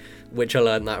think, which I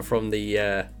learned that from the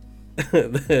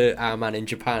our man in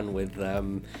Japan with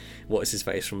what's his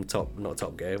face from not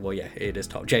Top Gear. Well, yeah, it is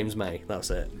James May.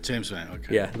 That's it. James May.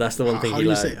 Okay. Yeah, that's the one thing he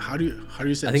learned. How do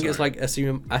you say? I think it's like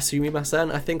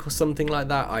asumimasen, I think, or something like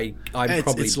that.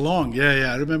 It's long.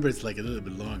 Yeah. I remember it's like a little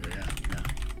bit longer. Yeah.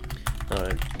 All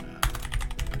right.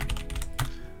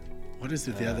 What is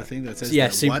it? The other thing that says? Yeah,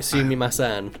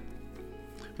 sumimasen.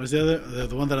 What's the other?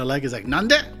 The one that I like is like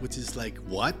nande, which is like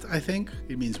what, I think.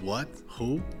 It means what,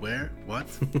 who, where, what.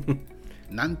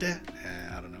 Nande?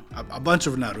 I don't know. A bunch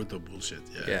of Naruto bullshit.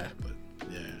 Yeah. But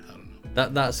yeah, I don't know.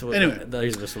 That's what. Anyway.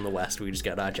 Those of us from the West, we just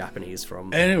get our Japanese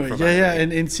from. Anyway, from yeah.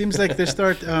 And it seems like they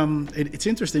start. It's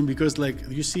interesting because like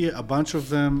you see a bunch of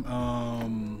them.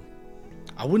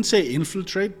 I wouldn't say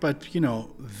infiltrate, but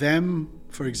them,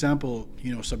 for example,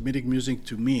 submitting music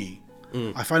to me.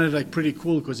 I find it like pretty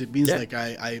cool because it means like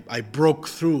I broke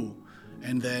through,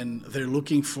 and then they're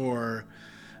looking for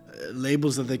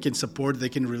labels that they can support, they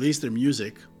can release their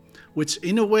music, which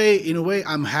in a way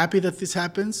I'm happy that this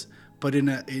happens, but in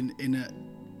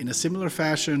a similar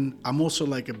fashion I'm also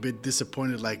like a bit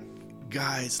disappointed, like,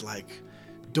 guys, like,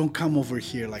 don't come over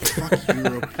here, like, fuck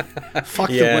Europe, fuck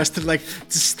the Western, like,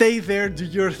 just stay there, do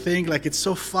your thing, like, it's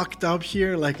so fucked up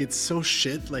here, like, it's so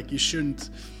shit, like, you shouldn't.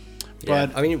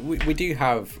 But I mean, we do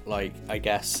have, like, I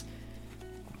guess,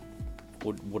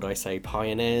 would I say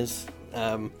pioneers?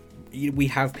 We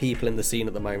have people in the scene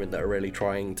at the moment that are really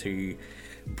trying to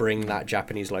bring that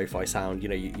Japanese lo-fi sound. You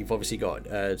know, you've obviously got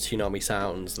Tsunami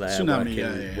Sounds. They're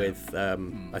working with,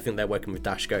 I think they're working with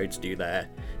Dashgo to do their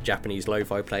Japanese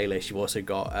lo-fi playlist. You've also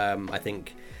got, I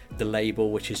think, the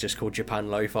label, which is just called Japan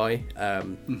Lo-Fi,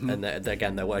 and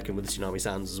they're working with Tsunami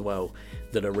Sounds as well,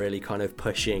 that are really kind of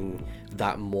pushing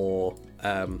that more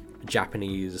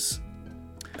Japanese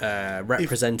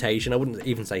representation. I wouldn't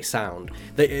even say sound.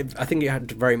 I think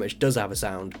it very much does have a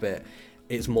sound, but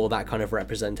it's more that kind of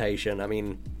representation. I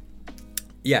mean,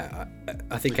 yeah,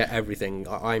 I think everything.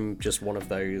 I'm just one of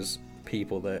those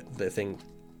people that think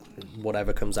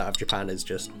whatever comes out of Japan is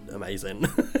just amazing.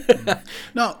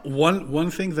 Now, one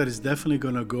thing that is definitely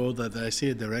going to go, that I see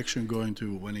a direction going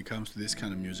to when it comes to this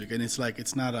kind of music, and it's like,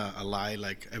 it's not a lie,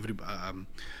 like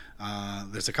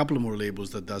there's a couple of more labels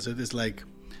that does it. It's like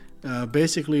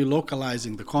basically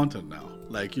localizing the content now.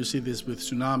 Like you see this with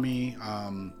Tsunami.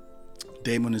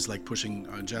 Damon is like pushing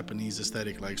a Japanese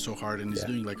aesthetic like so hard, and he's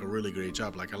doing like a really great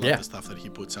job. Like I love the stuff that he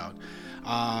puts out.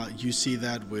 You see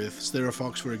that with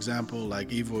Stereofox, for example. Like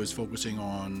Evo is focusing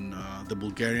on the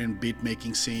Bulgarian beat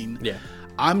making scene. Yeah,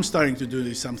 I'm starting to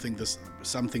do something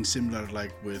similar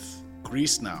like with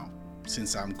Greece now,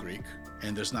 since I'm Greek,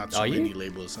 and there's not so many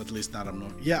labels. At least not.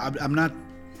 I'm not.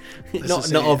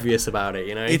 Not obvious about it,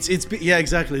 you know. It's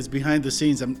exactly. It's behind the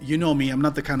scenes. You know me. I'm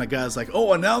not the kind of guy that's like,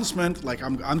 oh, announcement. Like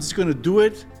I'm just gonna do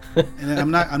it, and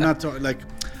I'm not like,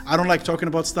 I don't like talking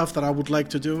about stuff that I would like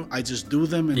to do. I just do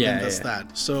them, and then that's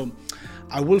that. So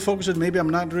I will focus it. Maybe I'm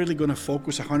not really gonna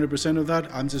focus 100% of that.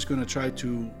 I'm just gonna try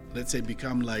to, let's say,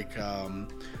 become like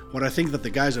what I think that the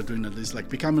guys are doing, at least, like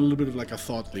become a little bit of like a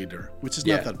thought leader, which is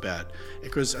not that bad,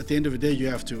 because at the end of the day, you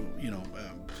have to, you know.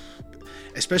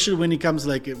 Especially when it comes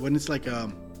when it's like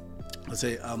let's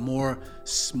say a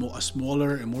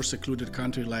smaller and more secluded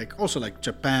country, like also like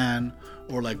Japan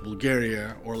or like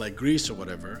Bulgaria or like Greece or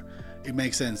whatever, it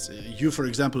makes sense. You, for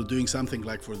example, doing something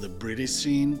like for the British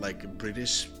scene, like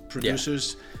British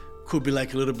producers, could be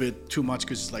like a little bit too much,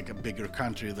 because it's like a bigger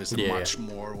country. There's much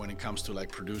more when it comes to like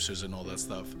producers and all that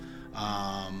stuff.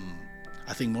 I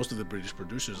think most of the British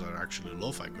producers are actually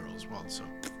lo-fi girls as well, so.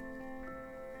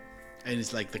 And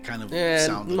it's like the kind of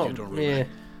sound that you don't really like.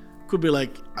 Could be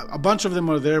like a bunch of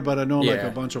them are there, but I know like a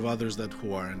bunch of others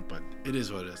who aren't. But it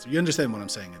is what it is. You understand what I'm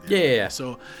saying? Yeah.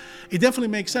 So it definitely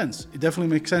makes sense.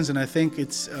 And I think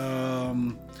it's a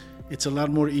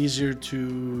lot more easier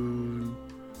to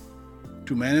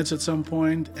manage at some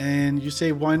point. And you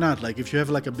say, why not? Like if you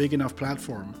have like a big enough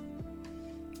platform,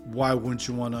 why wouldn't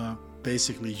you want to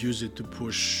basically use it to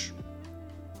push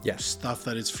stuff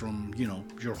that is from, you know,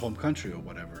 your home country or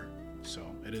whatever? So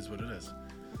it is what it is.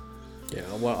 Yeah,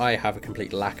 well, I have a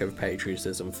complete lack of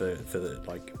patriotism for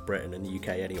like Britain and the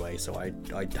UK anyway, so I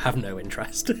have no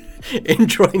interest in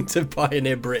trying to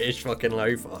pioneer British fucking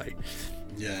lo-fi.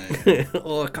 Yeah.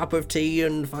 Or a cup of tea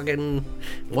and fucking.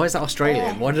 Why is that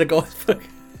Australian? Why did I go?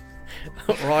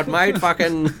 Right, mate.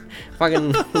 Fucking.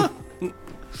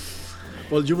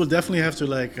 Well, you will definitely have to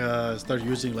like start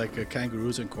using like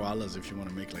kangaroos and koalas if you want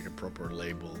to make like a proper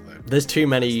label. There's too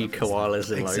many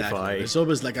koalas in lo-fi. There's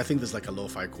always like, I think there's like a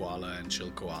lo-fi koala and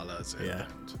chill koalas.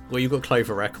 Well, you've got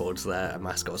Clover Records there, a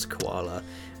mascot's koala,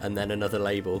 and then another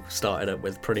label started up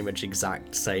with pretty much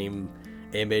exact same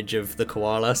image of the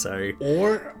koala. So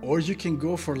or you can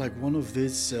go for like one of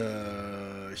these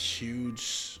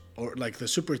huge, or like the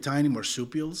super tiny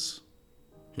marsupials.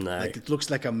 No. Like it looks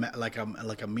like a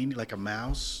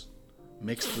mouse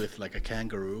mixed with like a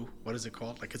kangaroo. What is it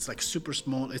called? Like it's like super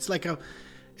small. It's like a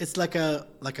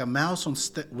mouse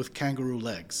with kangaroo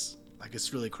legs. Like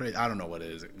it's really crazy. I don't know what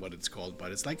it's called,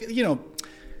 but it's like, you know,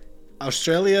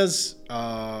 Australia's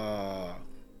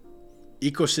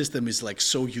ecosystem is like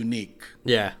so unique.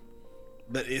 Yeah.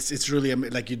 But it's really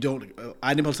like you don't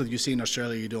animals that you see in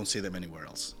Australia, you don't see them anywhere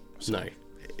else. So no.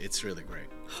 It's really great.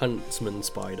 Huntsman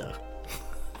spider.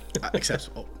 Except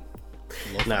fuck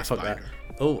spider. that.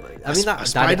 Oh, I mean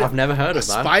I've never heard of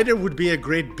that. A spider would be a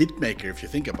great beat maker if you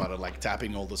think about it, like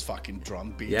tapping all those fucking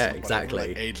drum beats. Yeah, exactly.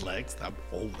 Like 8 legs. That'd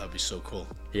be so cool.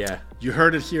 Yeah. You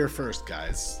heard it here first,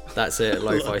 guys. That's it.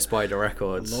 Lo-Fi Spider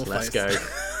Records. Lo-fi Let's go.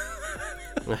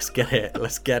 Let's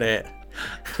get it.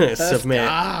 Submit.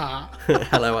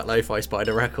 Hello at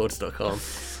lofispiderrecords.com.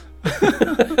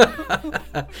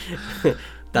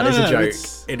 That is a joke.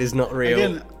 It is not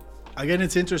real. Again,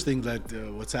 it's interesting that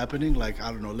what's happening. Like,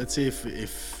 I don't know. Let's say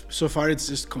if so far it's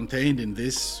just contained in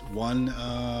this one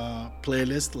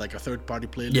playlist, like a third-party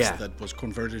playlist that was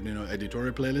converted into an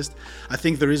editorial playlist. I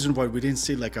think the reason why we didn't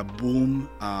see like a boom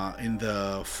in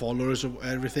the followers of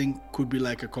everything could be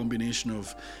like a combination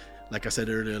of, like I said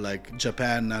earlier, like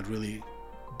Japan not really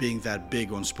being that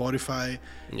big on Spotify,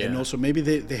 Yeah. and also maybe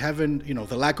they haven't,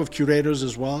 the lack of curators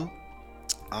as well,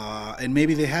 and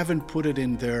maybe they haven't put it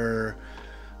in their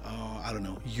I don't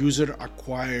know, user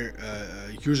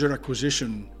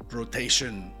acquisition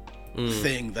rotation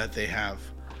thing that they have.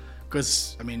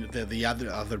 Because I mean, the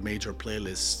other major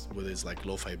playlists, whether it's like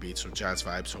lo-fi beats or jazz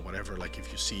vibes or whatever, like if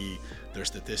you see their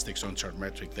statistics on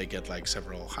Chartmetric, they get like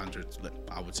several hundred,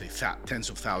 I would say tens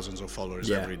of thousands of followers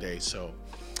every day. So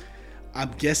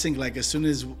I'm guessing like as soon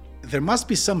as there must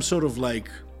be some sort of like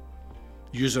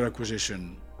user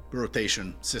acquisition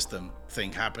rotation system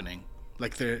thing happening.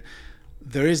 Like there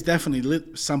is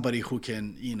definitely somebody who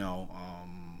can,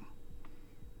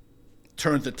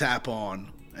 turn the tap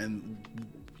on and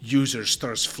user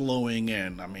starts flowing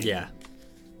in. I mean,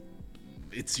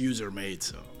 it's user made.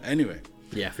 So anyway,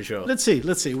 yeah, for sure. Let's see.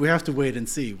 We have to wait and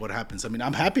see what happens. I mean,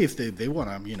 I'm happy if they want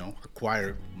to,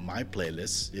 acquire my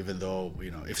playlist, even though,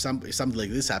 if something like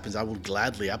this happens, I will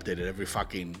gladly update it every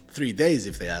fucking 3 days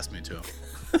if they ask me to.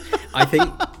 I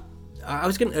think I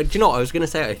was gonna. Do you know what I was gonna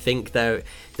say? I think they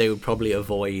would probably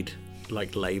avoid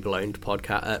like label-owned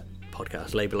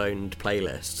label-owned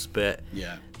playlists. But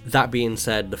yeah. That being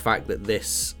said, the fact that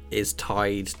this is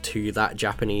tied to that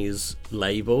Japanese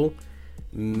label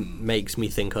makes me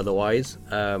think otherwise.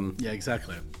 Yeah,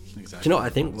 exactly. Do you know what I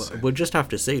think? We'll just have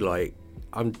to see. Like,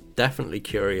 I'm definitely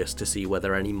curious to see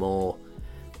whether any more,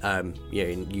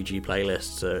 UG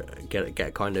playlists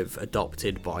get kind of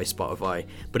adopted by Spotify.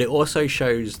 But it also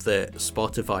shows that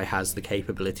Spotify has the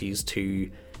capabilities to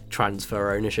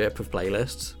transfer ownership of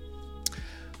playlists.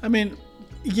 I mean,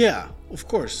 yeah, of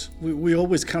course. We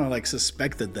always kind of like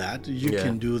suspected that you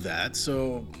can do that.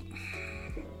 So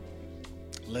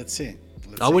let's see.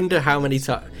 I wonder how many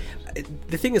times.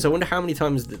 The thing is, I wonder how many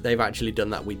times that they've actually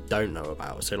done that we don't know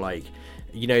about. So like,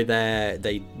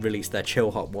 they released their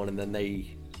Chill Hop one, and then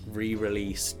they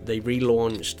relaunched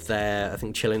their, I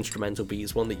think, Chill Instrumental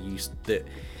Beats one that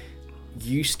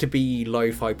used to be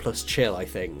Lo-Fi plus Chill, I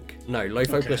think. No,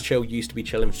 Lo-Fi plus Chill used to be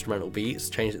Chill Instrumental Beats,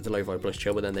 changed it to Lo-Fi plus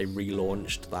Chill, but then they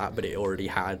relaunched that, but it already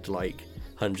had like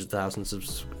hundreds of thousands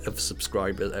of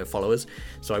subscribers, followers.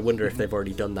 So I wonder if they've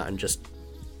already done that and just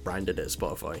branded it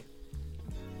Spotify.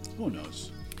 Who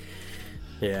knows?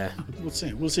 Yeah, we'll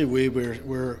see.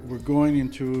 We're going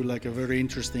into like a very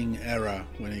interesting era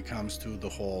when it comes to the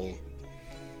whole.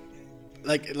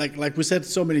 Like we said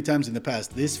so many times in the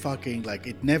past, this fucking, like,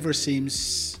 it never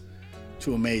seems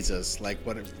to amaze us. Like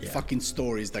what fucking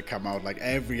stories that come out like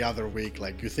every other week.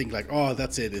 Like you think like, oh,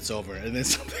 that's it, it's over, and then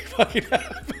something fucking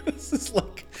happens. It's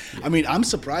like, I mean, I'm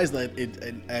surprised that it.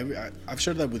 And I've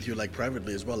shared that with you like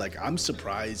privately as well. Like I'm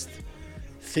surprised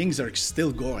things are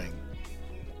still going.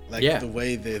 Like the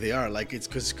way they are. Like it's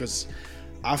because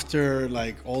after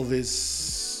like all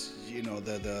this,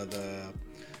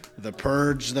 the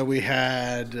purge that we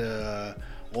had,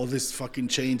 all these fucking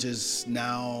changes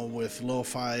now with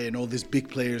lo-fi and all these big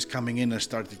players coming in and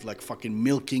started like fucking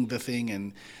milking the thing,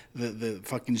 and the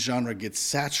fucking genre gets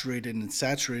saturated.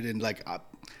 And like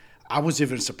I was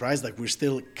even surprised, like we're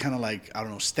still kind of like, I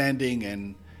don't know, standing,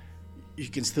 and you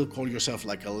can still call yourself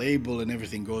like a label and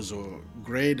everything goes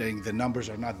great, and the numbers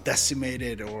are not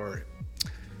decimated, or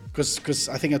because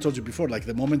I think I told you before, like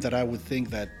the moment that I would think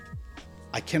that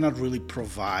I cannot really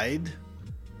provide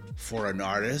for an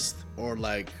artist, or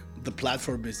like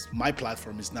my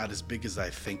platform is not as big as I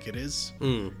think it is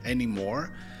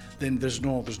anymore, then there's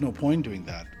no point doing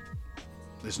that.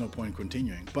 There's no point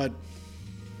continuing. But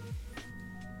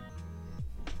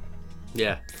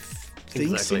yeah,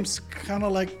 things seems kind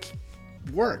of like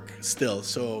work still.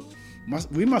 So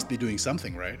we must be doing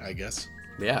something right, I guess.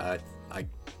 Yeah, I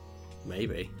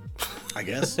maybe. I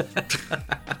guess.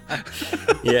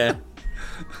 Yeah.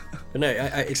 But no,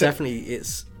 it's definitely,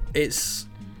 it's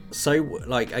so,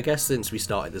 like, I guess since we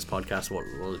started this podcast,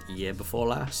 year before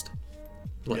last?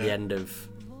 Like the end of,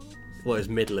 it was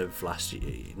middle of last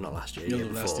year, not last year, year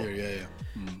before. Last year,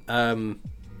 yeah.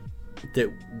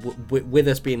 That with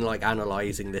us being like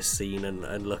analysing this scene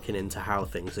and looking into how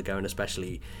things are going,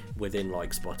 especially within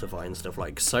like Spotify and stuff,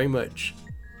 like so much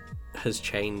has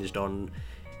changed on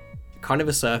kind of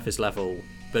a surface level,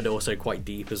 but also quite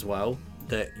deep as well,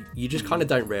 that you just kind of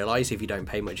don't realise if you don't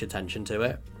pay much attention to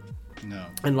it. No.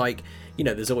 And like,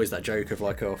 there's always that joke of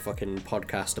like a fucking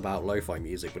podcast about lo-fi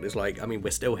music, but it's like, I mean, we're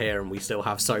still here and we still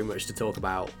have so much to talk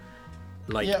about,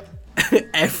 like,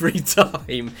 every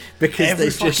time, because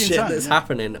there's just shit that's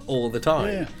happening all the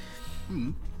time.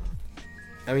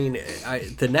 I mean,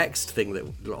 the next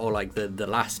thing or like the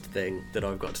last thing that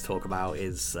I've got to talk about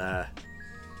is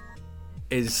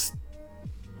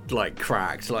like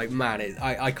cracked. Like, man,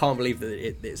 I can't believe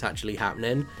that it's actually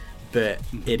happening. but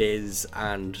it is,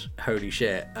 and holy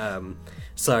shit.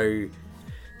 So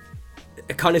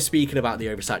kind of speaking about the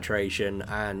oversaturation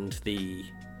and the,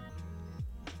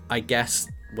 I guess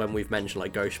when we've mentioned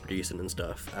like ghost producing and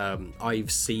stuff,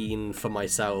 I've seen for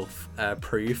myself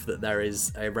proof that there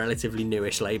is a relatively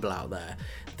newish label out there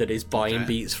that is buying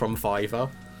beats from Fiverr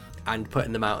and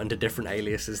putting them out under different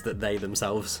aliases that they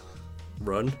themselves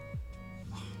run.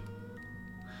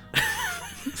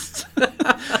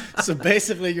 So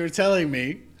basically you're telling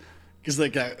me, because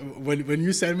like when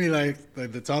you sent me like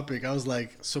the topic, I was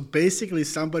like, so basically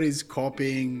somebody's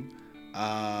copying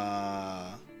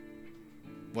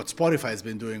what Spotify's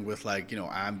been doing with like, you know,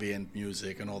 ambient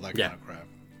music and all that kind of crap.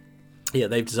 Yeah,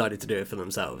 they've decided to do it for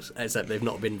themselves, except they've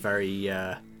not been very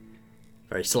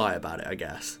very sly about it, I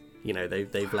guess. You know,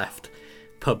 they've left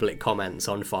public comments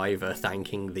on Fiverr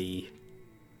thanking the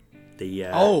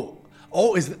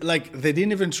is like they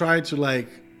didn't even try to like,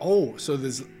 so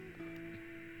there's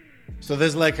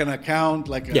like an account,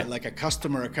 like a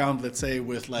customer account, let's say,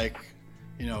 with like,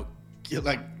 you know,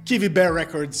 like Kiwi Bear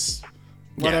Records,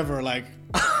 whatever, like.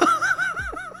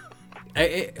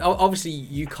 Obviously,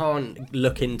 you can't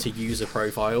look into user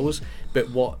profiles, but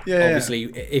obviously,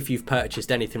 if you've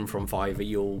purchased anything from Fiverr,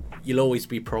 you'll always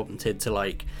be prompted to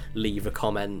like leave a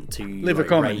comment to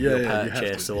rate your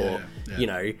purchase, or you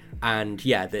know, and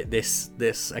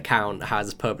this account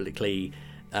has publicly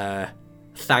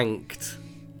thanked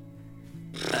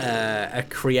a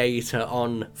creator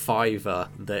on Fiverr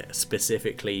that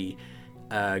specifically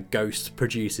ghost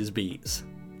produces beats,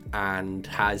 and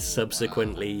has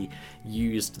subsequently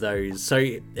used those. So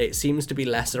it seems to be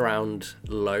less around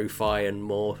lo-fi and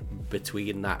more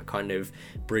between that kind of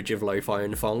bridge of lo-fi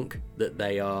and funk that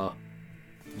they are,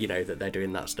 you know, that they're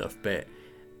doing that stuff. But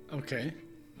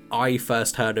I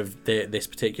first heard of this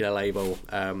particular label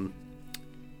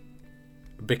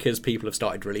because people have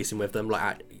started releasing with them,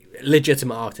 like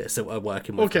legitimate artists that are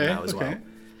working with them now as well.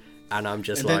 And I'm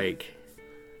just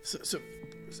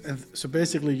So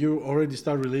basically you already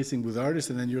start releasing with artists,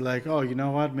 and then you're like, oh, you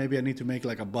know what, maybe I need to make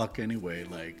like $1 anyway,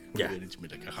 like maybe I need to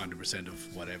make like 100%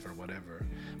 of whatever.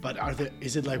 But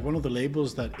is it like one of the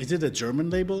labels is it a German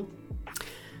label?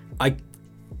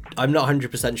 I'm not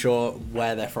 100% sure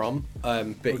where they're from,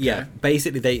 but yeah,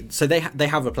 basically they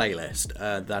have a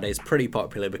playlist that is pretty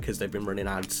popular because they've been running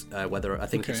ads, whether I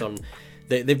think it's on,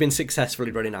 they've been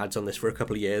successfully running ads on this for a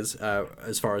couple of years,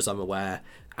 as far as I'm aware,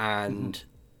 and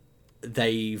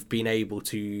they've been able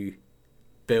to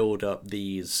build up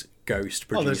these ghost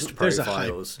produced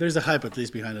profiles. There's a hype at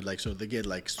least behind it, like, so they get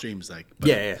like streams, like,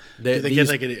 do they get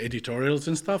like editorials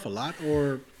and stuff a lot,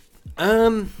 or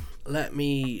let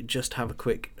me just have a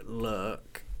quick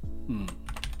look,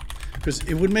 because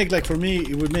it would make, like, for me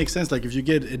it would make sense, like if you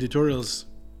get editorials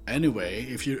anyway,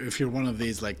 if you're one of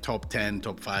these like top 10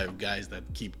 top 5 guys that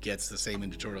gets the same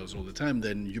editorials all the time,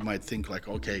 then you might think like,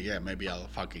 okay, yeah, maybe I'll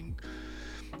fucking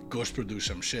ghost produce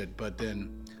some shit. But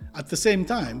then at the same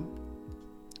time,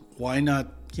 why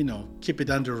not, you know, keep it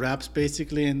under wraps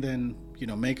basically, and then, you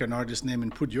know, make an artist name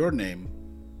and put your name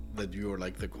that you're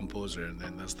like the composer, and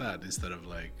then that's that, instead of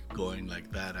like going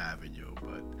like that avenue.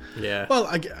 But well,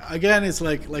 again, it's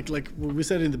like what we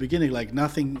said in the beginning, like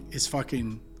nothing is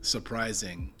fucking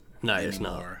surprising anymore, it's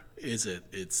not, is it?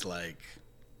 It's like,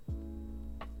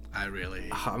 I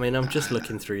mean, I'm just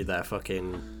looking through their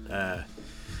fucking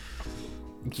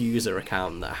user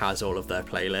account that has all of their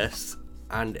playlists,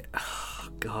 and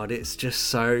god, it's just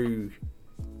so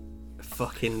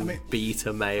fucking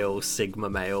beta male, sigma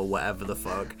male, whatever the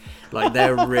fuck. Like,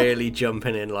 they're really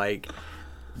jumping in, like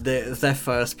their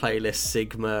first playlist,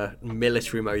 Sigma,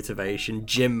 military motivation,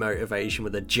 gym motivation,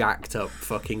 with a jacked up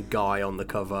fucking guy on the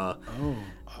cover.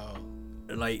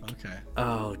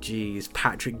 Oh geez,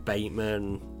 Patrick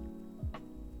Bateman,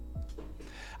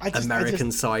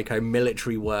 American Psycho,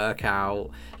 military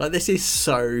workout. Like, this is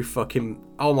so fucking,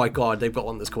 oh my god, they've got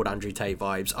one that's called Andrew Tate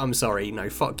vibes. I'm sorry, no,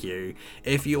 fuck you.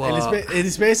 If you are, it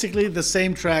is basically the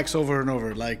same tracks over and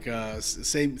over, like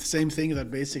same thing that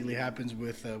basically happens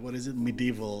with what is it,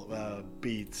 medieval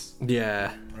beats.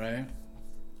 Yeah. Right.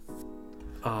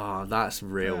 Oh, that's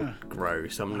real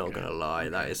gross. I'm not gonna lie,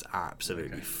 that is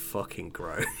absolutely fucking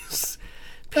gross.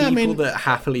 People that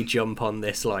happily jump on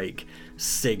this like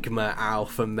sigma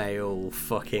alpha male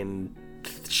fucking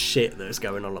shit that's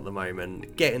going on at the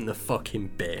moment, get in the fucking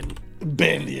bin.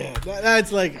 Yeah,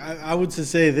 that's like, I would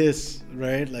say this,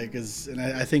 right? Like, and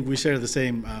I think we share the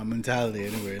same mentality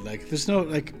anyway. Like, there's no,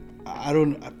 like,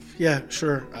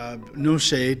 no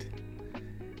shade,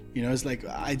 you know. It's like,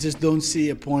 I just don't see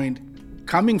a point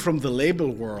coming from the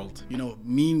label world, you know,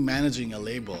 me managing a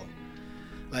label.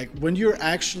 Like, when you're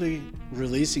actually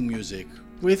releasing music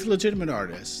with legitimate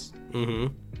artists,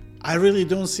 I really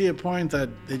don't see a point that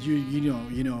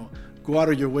you know go out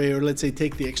of your way, or let's say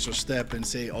take the extra step and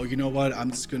say, oh, you know what,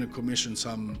 I'm just gonna commission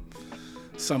some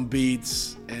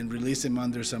beats and release them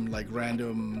under some like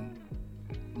random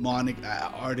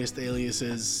artist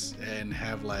aliases and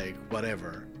have like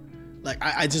whatever. Like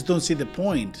I just don't see the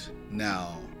point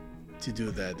now to do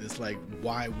that. It's like,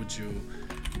 why would you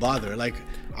bother? Like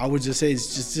I would just say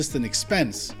it's just an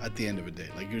expense at the end of the day.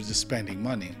 Like you're just spending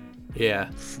money. Yeah.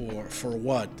 For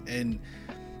what? And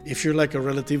if you're like a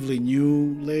relatively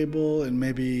new label and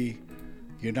maybe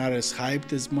you're not as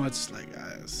hyped as much, like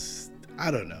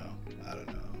I don't know.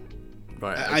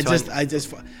 Right. I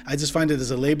just find it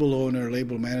as a label owner,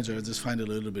 label manager, I just find it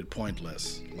a little bit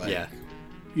pointless. Like, yeah.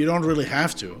 You don't really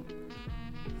have to.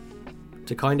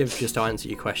 To kind of just answer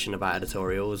your question about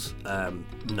editorials,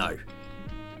 no.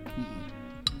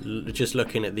 Just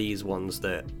looking at these ones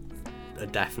that are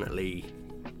definitely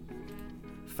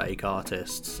fake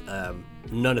artists,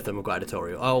 none of them have got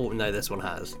editorial. Oh no, this one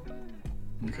has.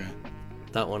 Okay.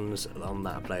 That one's on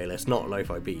that playlist, not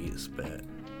Lo-Fi Beats, but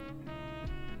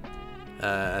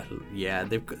yeah,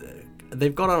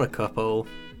 they've got on a couple.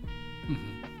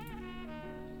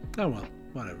 Oh well,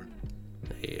 whatever.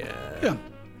 Yeah.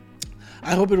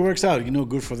 I hope it works out. You know,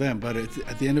 good for them. But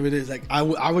at the end of it, it's like I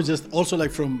would just also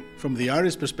like from the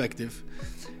artist perspective,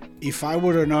 if I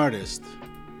were an artist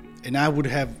and I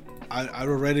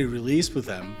already released with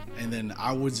them, and then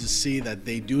I would just see that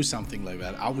they do something like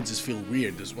that, I would just feel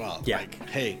weird as well. Yeah. Like,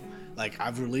 hey, like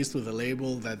I've released with a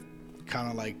label that kind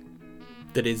of like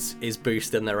that is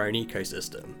boosting their own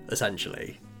ecosystem,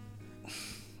 essentially.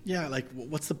 Yeah, like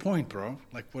what's the point, bro?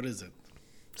 Like, what is it?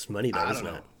 It's money, though, isn't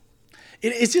it?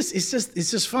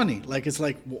 It's just funny. Like, it's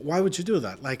like, why would you do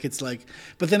that? Like, it's like,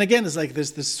 but then again, it's like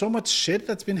there's so much shit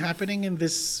that's been happening in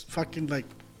this fucking like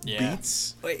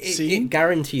beats scene. It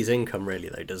guarantees income, really,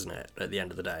 though, doesn't it? At the end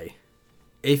of the day,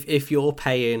 if you're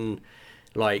paying,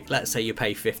 like, let's say you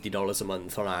pay $50 a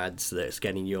month on ads, that's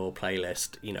getting your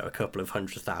playlist, you know, a couple of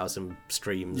 100,000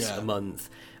 streams a month,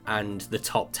 and the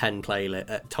top 10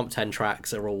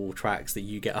 tracks are all tracks that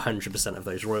you get 100% of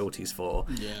those royalties for,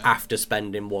 after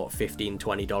spending what,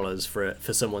 $15-$20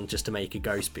 for someone just to make a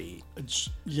ghost beat.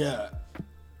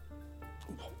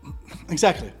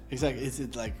 Exactly. Is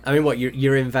it like, I mean, what,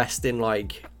 you're investing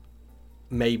like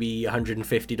maybe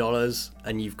 $150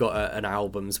 and you've got an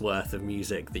album's worth of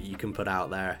music that you can put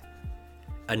out there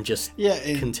and just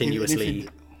continuously.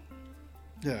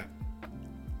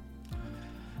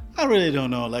 I really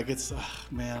don't know. Like, it's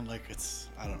man, like, it's,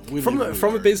 I don't know.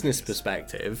 From a business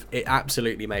perspective, it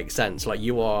absolutely makes sense. Like,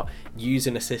 you are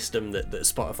using a system that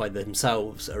Spotify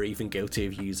themselves are even guilty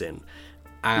of using,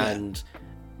 and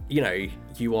you know,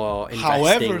 you are investing.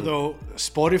 However, though,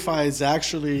 Spotify is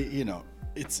actually, you know,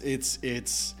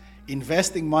 it's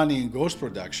investing money in ghost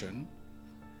production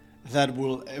that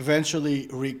will eventually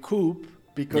recoup,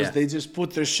 because they just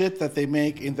put their shit that they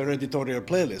make in their editorial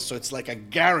playlist. So it's like a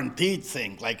guaranteed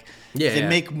thing. Like, they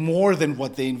make more than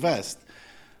what they invest.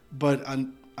 But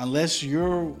unless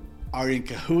you are in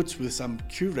cahoots with some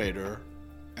curator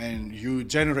and you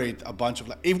generate a bunch of,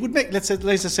 like, it would make, let's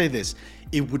just say this,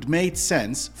 it would make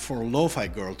sense for Lo-Fi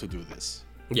Girl to do this.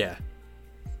 Yeah.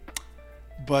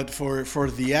 But for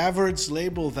the average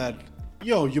label that,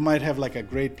 you might have like a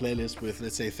great playlist with,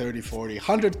 let's say, 30, 40,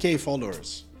 100K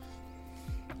followers.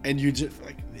 And you just,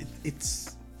 like,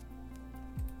 it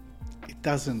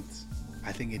doesn't,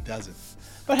 I think it doesn't.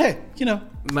 But hey, you know.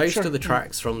 Most of the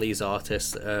tracks from these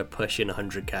artists are pushing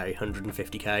 100K,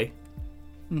 150K.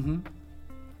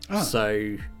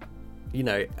 So, you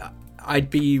know, I'd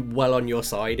be well on your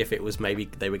side if it was maybe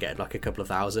they were getting like a couple of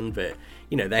thousand, but,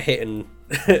 you know, they're hitting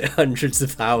hundreds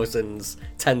of thousands,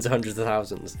 tens of hundreds of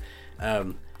thousands.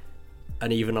 And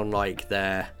even on like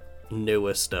their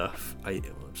newer stuff, the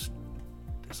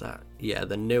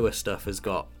newer stuff has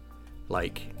got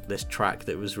like this track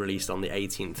that was released on the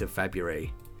 18th of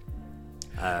February.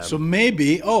 So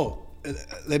maybe,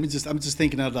 I'm just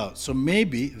thinking out loud. So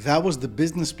maybe that was the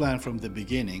business plan from the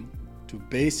beginning, to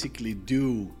basically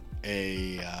do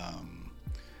a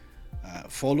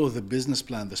follow the business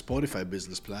plan, the Spotify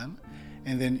business plan,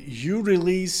 and then you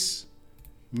release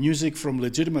music from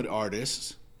legitimate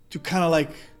artists to kind of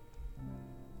like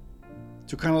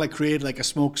create like a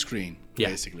smoke screen,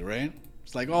 basically, right?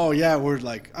 It's like, we're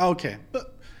like, okay,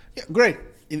 but great.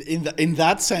 In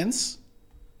that sense,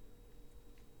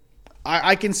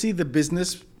 I can see the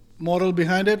business model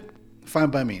behind it.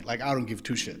 Fine by me. Like, I don't give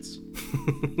two shits.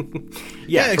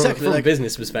 Exactly. From a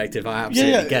business perspective, I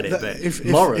absolutely get it. But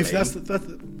morally,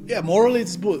 Yeah, morally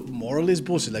it's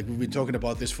bullshit. Like we've been talking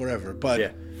about this forever, but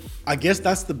Yeah. I guess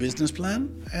that's the business plan,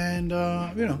 and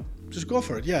just go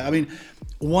for it. Yeah, I mean,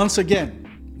 once again,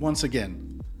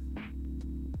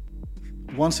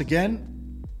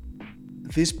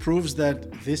 this proves that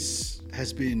this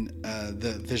has been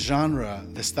the genre,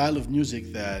 the style of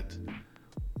music that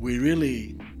we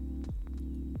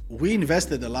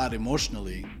invested a lot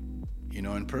emotionally,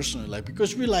 and personally, like,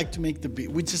 because we like to make the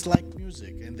beat. We just like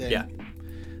music, and then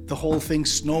the whole thing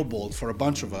snowballed for a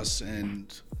bunch of us,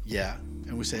 and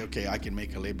we say, okay, I can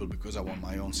make a label because I want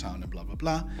my own sound and blah blah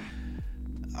blah.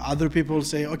 Other people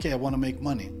say, okay, I want to make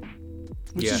money,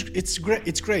 which is it's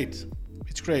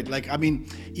great. Like, I mean,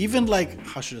 even like,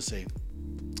 how should I say?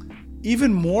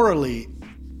 Even morally,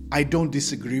 I don't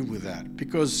disagree with that,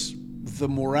 because the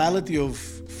morality of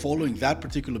following that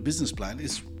particular business plan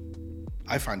is,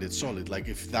 I find it solid. Like,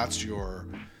 if that's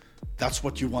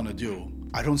what you want to do,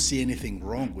 I don't see anything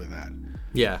wrong with that.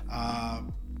 Yeah.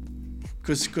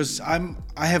 Because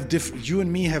you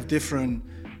and me have different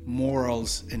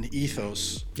morals and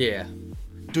ethos. Yeah.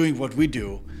 Doing what we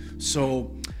do.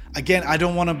 So again, I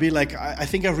don't want to be like, I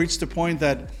think I've reached a point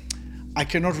that I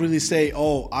cannot really say,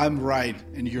 oh, I'm right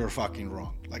and you're fucking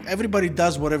wrong. Like, everybody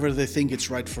does whatever they think it's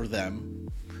right for them.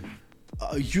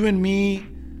 You and me,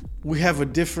 we have a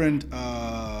different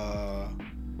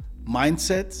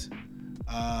mindset.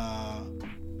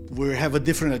 We have a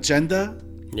different agenda.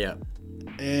 Yeah.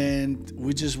 And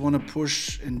we just want to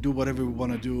push and do whatever we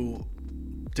want to do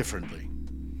differently.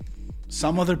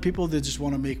 Some other people, they just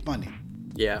want to make money.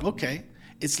 Yeah. Okay.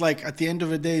 It's like, at the end of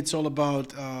the day, it's all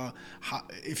about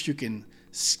if you can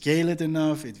scale it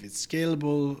enough, if it's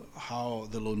scalable, how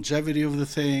the longevity of the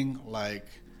thing. Like,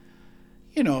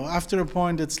 after a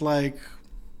point, it's like,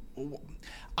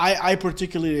 I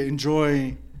particularly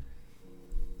enjoy,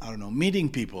 I don't know, meeting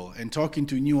people and talking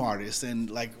to new artists and,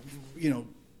 like,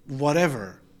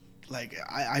 whatever. Like,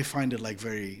 I find it, like,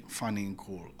 very funny and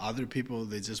cool. Other people,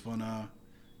 they just want to,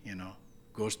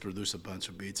 ghost produce a bunch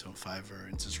of beats on Fiverr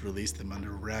and just release them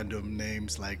under random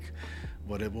names, like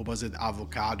what was it,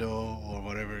 Avocado or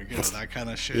whatever, that kind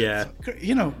of shit. Yeah. So,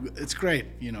 it's great.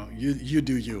 You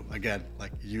do you, again,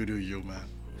 like, you do you, man.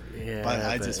 Yeah. But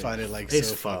I just find it, like, it's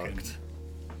so fucked.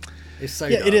 fucking. It's so.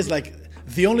 Yeah, dumb. it is. Like,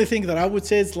 the only thing that I would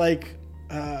say is, like,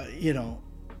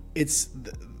 it's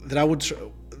that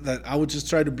I would just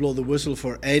try to blow the whistle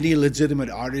for any legitimate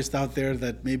artist out there,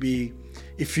 that maybe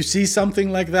if you see something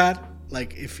like that,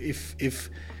 like,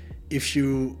 if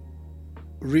you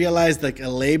realize, like, a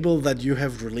label that you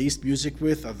have released music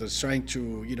with, or that's trying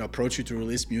to approach you to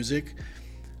release music,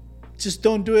 just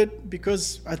don't do it,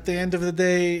 because at the end of the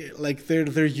day, like,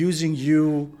 they're using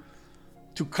you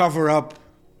to cover up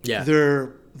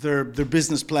their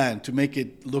business plan, to make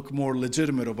it look more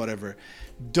legitimate or whatever.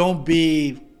 Don't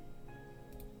be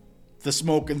the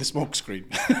smoke in the smoke screen.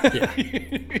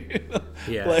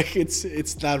 Yeah. Like,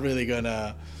 it's not really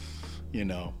gonna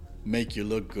make you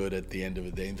look good at the end of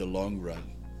the day in the long run,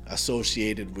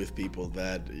 associated with people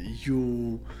that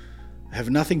you have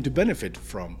nothing to benefit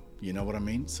from. You know what I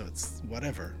mean? So it's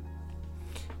whatever.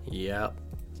 Yeah.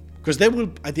 Because they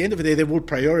will, at the end of the day, they will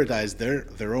prioritize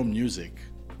their own music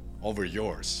over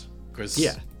yours. Because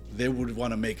they would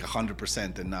want to make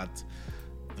 100% and not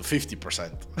the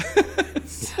 50%.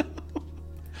 So,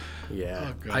 yeah.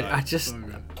 Oh, God.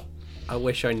 I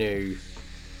wish I knew.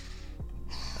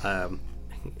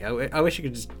 I wish you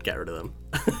could just get rid of them.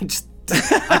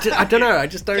 I don't know. I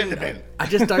just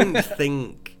don't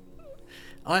think.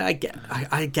 I get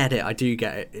it. I do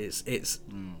get it.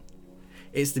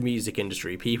 It's the music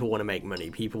industry. People want to make money.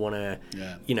 People want to,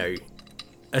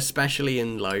 especially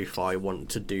in lo-fi, want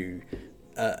to do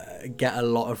get a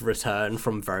lot of return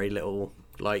from very little,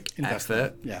 like,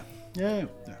 effort. Yeah.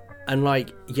 And,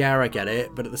 like, I get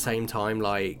it, but at the same time,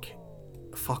 like,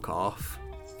 fuck off.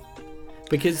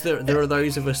 Because there are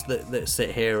those of us that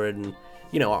sit here and,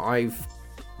 I've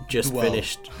just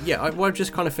finished. Yeah, I've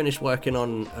just kind of finished working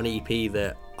on an EP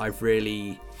that I've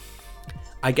really,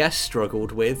 I guess,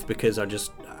 struggled with, because I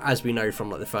just, as we know from,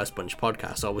 like, the first bunch of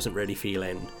podcasts, I wasn't really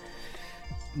feeling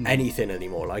anything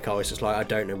anymore. Like, I was just like, I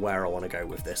don't know where I want to go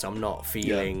with this. I'm not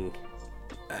feeling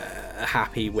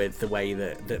happy with the way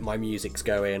that my music's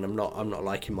going. I'm not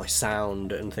liking my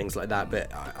sound and things like that. But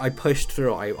I pushed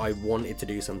through it. I wanted to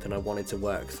do something. I wanted to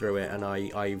work through it, and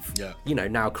I've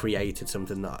now created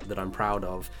something that I'm proud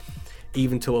of,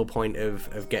 even to a point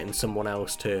of getting someone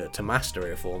else to master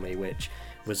it for me, which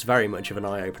was very much of an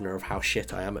eye-opener of how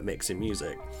shit I am at mixing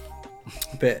music.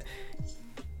 But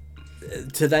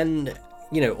to then,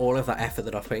 all of that effort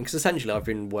that I've put in, because essentially I've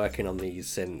been working on these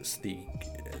since the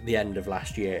end of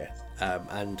last year,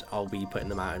 and I'll be putting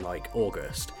them out in like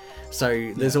August.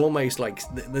 So there's almost like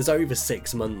there's over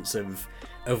 6 months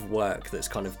of work that's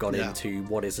kind of gone into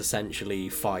what is essentially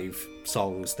 5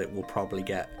 songs that will probably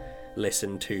get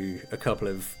listened to a couple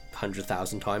of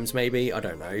 100,000 times, maybe. I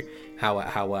don't know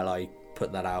how well I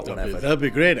put that out. That'd be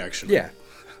great, actually. Yeah.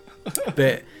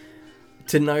 But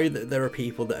to know that there are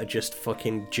people that are just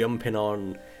fucking jumping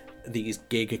on these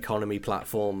gig economy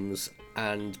platforms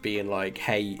and being like,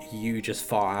 hey, you just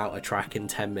fart out a track in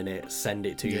 10 minutes, send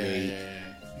it to me,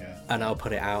 and I'll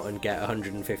put it out and get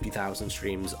 150,000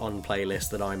 streams on playlists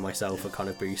that I myself are kind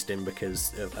of boosting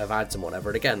because of ads and whatever.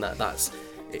 And again, that's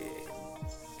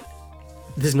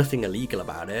there's nothing illegal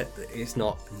about it. It's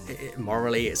not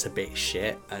morally, it's a bit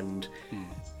shit. And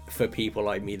for people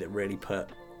like me that really put,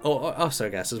 or us, I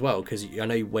guess, as well, because I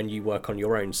know when you work on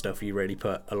your own stuff, you really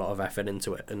put a lot of effort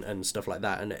into it and stuff like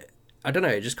that. And I don't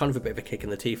know, just kind of a bit of a kick in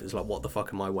the teeth. It's like, what the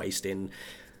fuck am I wasting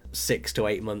 6 to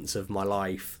 8 months of my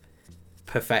life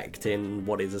perfecting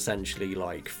what is essentially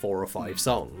like 4 or 5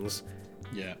 songs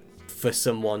for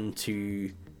someone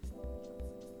to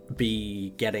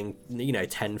be getting,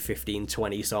 10, 15,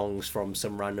 20 songs from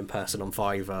some random person on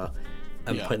Fiverr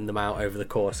and putting them out over the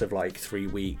course of like 3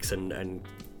 weeks and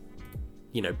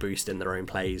boosting their own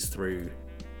plays through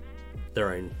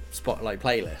their own spotlight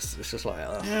playlists. It's just like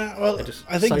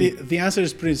I think the answer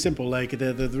is pretty simple. Like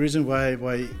the reason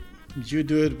why you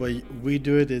do it, why we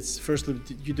do it, is firstly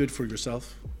you do it for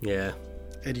yourself. Yeah.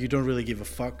 And you don't really give a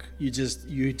fuck. You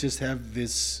just have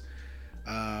this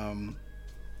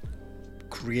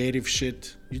creative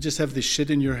shit. You just have this shit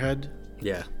in your head.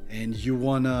 Yeah. And you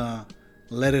wanna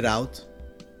let it out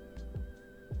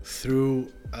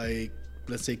through a,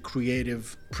 let's say,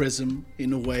 creative prism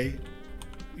in a way.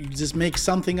 You just make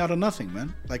something out of nothing,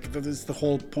 man. Like that is the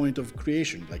whole point of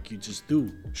creation. Like you just do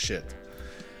shit.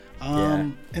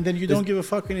 And then you don't give a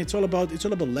fuck, and it's all about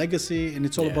legacy, and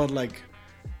it's all about like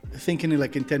thinking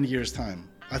like in 10 years time.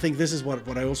 I think this is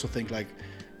what I also think, and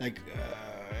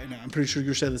I'm pretty sure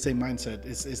you share the same mindset,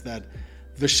 is that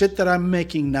the shit that I'm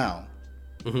making now,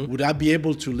 would I be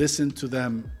able to listen to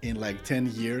them in like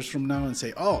 10 years from now and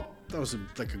say, oh, that was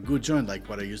a good joint, like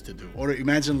what I used to do? Or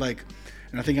imagine like,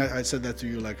 and I think I said that to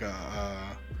you like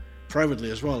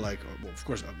privately as well, like, well, of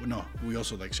course, no, we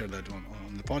also like shared that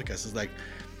on the podcast. It's like,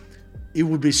 it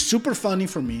would be super funny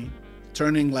for me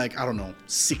turning like, I don't know,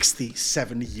 60,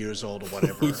 70 years old or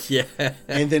whatever.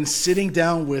 And then sitting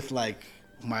down with like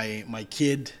my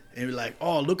kid and be like,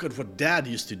 oh, look at what dad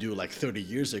used to do like 30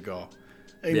 years ago.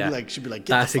 And she'd be like,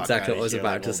 get that's the fuck exactly out what I was of here,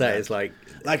 about like, to say. That. It's like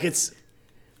it's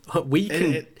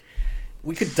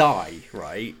we could die,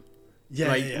 right?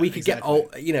 We could get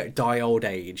old, die old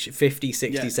age, 50,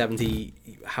 60, 70,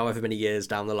 however many years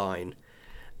down the line.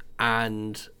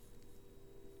 And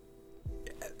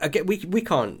again, we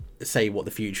can't say what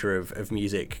the future of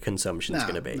music consumption is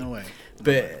going to be. No way.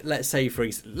 But let's say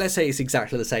it's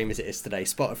exactly the same as it is today.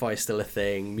 Spotify is still a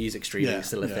thing. Music streaming is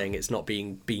still a thing. It's not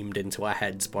being beamed into our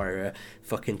heads by a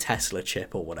fucking Tesla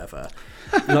chip or whatever.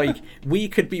 Like, we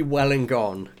could be well and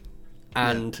gone,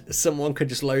 and someone could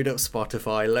just load up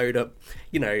Spotify, load up,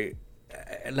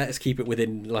 let's keep it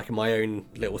within like my own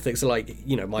little thing. So like,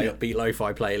 my upbeat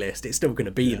lo-fi playlist, it's still going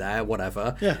to be there,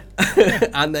 whatever.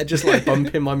 And they're just like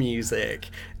bumping my music.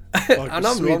 And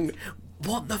I'm long.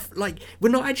 What the we're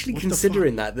not actually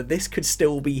considering that this could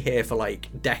still be here for like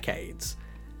decades.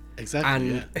 Exactly.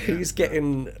 And who's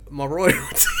getting my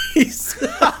royalties?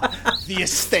 The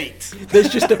estate. There's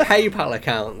just a PayPal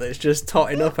account that's just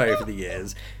totting up over the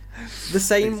years. The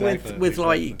same with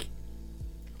like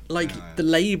the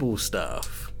label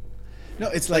stuff. No,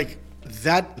 it's like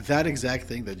that exact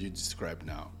thing that you described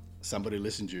now. Somebody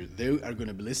listen to you. They are going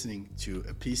to be listening to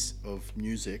a piece of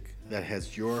music that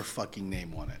has your fucking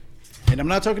name on it. And I'm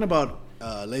not talking about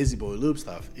Lazy Boy Loop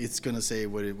stuff. It's going to say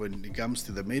when it comes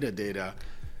to the metadata,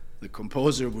 the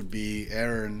composer would be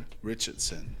Aaron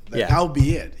Richardson. That'll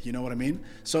be it. You know what I mean?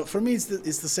 So for me, it's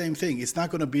the same thing. It's not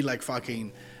going to be like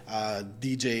fucking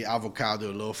DJ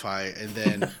Avocado Lo-Fi and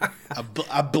then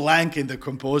a blank in the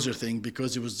composer thing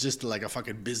because it was just like a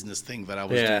fucking business thing that I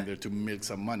was doing there to make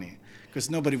some money because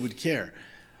nobody would care.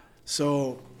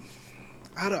 So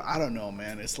I don't know,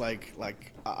 man. It's like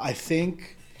I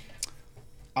think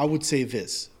I would say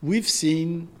this. We've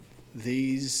seen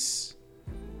these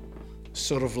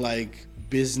sort of like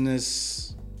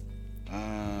business,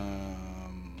 I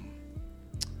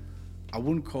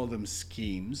wouldn't call them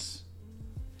schemes.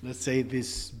 Let's say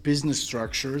these business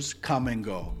structures come and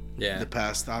go. The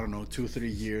past,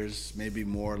 2-3 years, maybe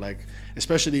more, like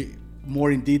especially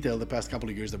more in detail the past couple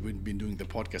of years that we've been doing the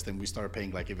podcast, and we started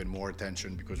paying like even more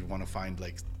attention because we want to find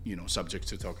like subjects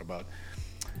to talk about.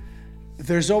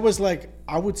 there's always like,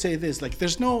 I would say this, like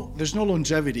there's no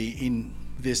longevity in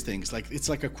these things. Like it's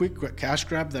like a quick cash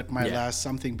grab that might last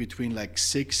something between like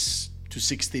 6 to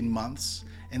 16 months,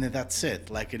 and then that's it.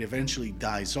 Like it eventually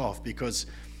dies off because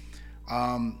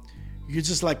you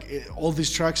just like all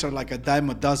these tracks are like a dime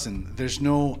a dozen. There's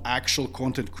no actual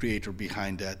content creator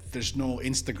behind that. There's no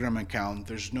Instagram account.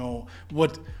 There's no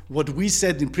what we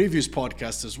said in previous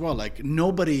podcasts as well. Like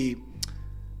nobody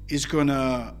is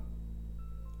gonna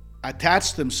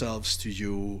attach themselves to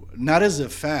you, not as a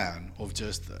fan of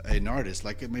just an artist,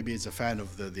 like maybe it's a fan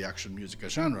of the actual music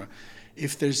genre.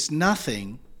 If there's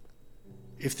nothing,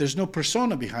 if there's no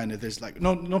persona behind it, there's like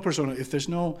no persona. If there's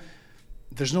no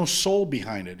soul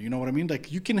behind it, you know what I mean?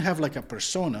 Like you can have like a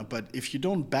persona, but if you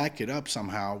don't back it up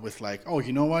somehow with like, oh,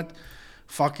 you know what?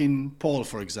 Fucking Paul,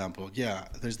 for example. Yeah,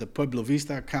 there's the Pueblo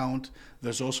Vista account.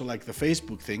 There's also like the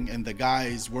Facebook thing, and the guy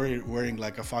is wearing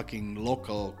like a fucking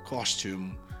local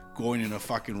costume, going in a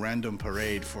fucking random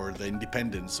parade for the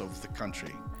independence of the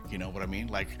country. You know what I mean?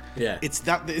 Like, it's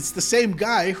the same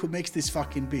guy who makes these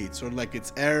fucking beats, or like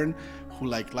it's Aaron who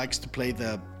like likes to play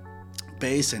the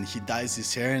bass and he dyes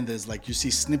his hair, and there's like you see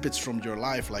snippets from your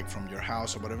life, like from your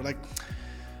house or whatever. Like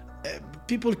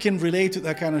people can relate to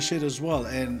that kind of shit as well,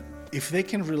 and if they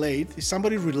can relate, if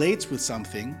somebody relates with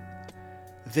something,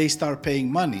 they start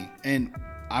paying money. And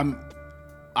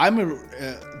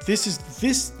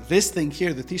this thing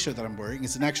here, the t-shirt that I'm wearing,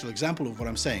 is an actual example of what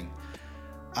I'm saying.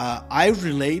 I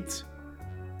relate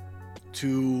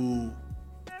to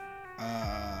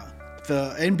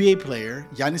the NBA player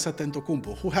Giannis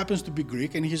Antetokounmpo, who happens to be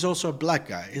Greek, and he's also a black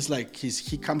guy. It's like he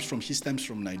stems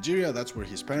from Nigeria. That's where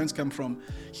his parents come from.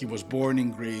 He was born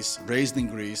in Greece, raised in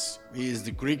Greece. He is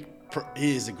a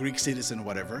Greek citizen or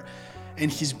whatever,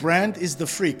 and his brand is the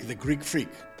Freak, the Greek Freak.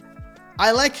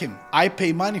 I like him. I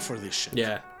pay money for this shit.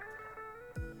 Yeah.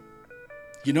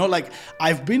 You know, like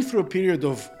I've been through a period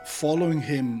of following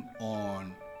him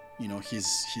on, you know, his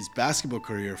basketball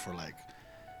career for like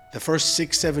the first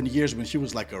 6-7 years when he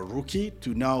was like a rookie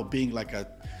to now being like a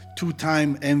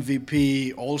 2-time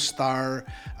MVP, All-Star.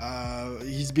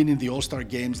 He's been in the All-Star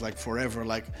games like forever,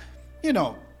 like, you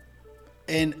know.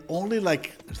 And only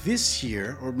like this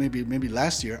year or maybe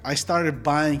last year, I started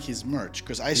buying his merch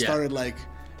because I started like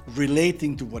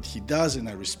relating to what he does, and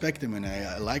I respect him, and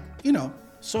I like, you know.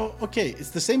 So okay,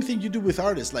 it's the same thing you do with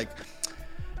artists. Like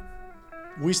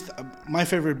my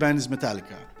favorite band is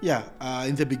Metallica. Yeah,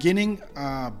 in the beginning,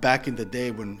 back in the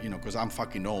day when, you know, because I'm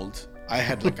fucking old, I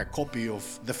had like a copy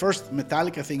of the first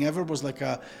Metallica thing ever was like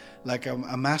a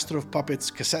Master of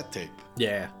Puppets cassette tape.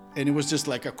 Yeah. And it was just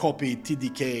like a copy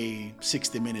TDK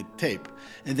 60-minute tape.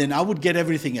 And then I would get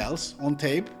everything else on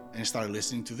tape and start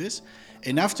listening to this.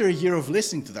 And after a year of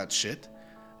listening to that shit,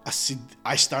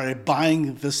 I started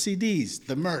buying the CDs,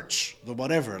 the merch, the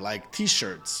whatever, like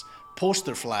t-shirts,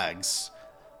 poster flags.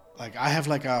 Like I have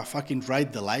like a fucking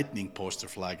Ride the Lightning poster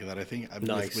flag that I think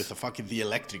with the fucking the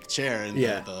electric chair and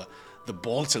the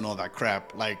bolts and all that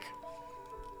crap. Like,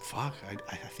 fuck,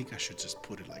 I think I should just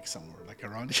put it like somewhere like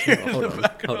around here. Hold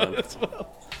on. As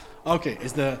well. Okay,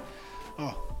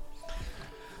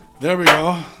 there we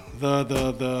go.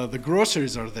 The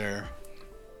groceries are there.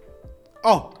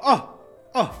 Oh,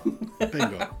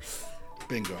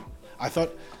 bingo. I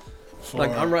thought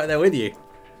like I'm right there with you.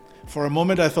 For a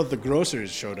moment I thought the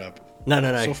groceries showed up. No.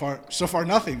 So far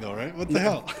nothing though, right? What the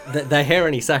hell? They're here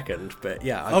any second, but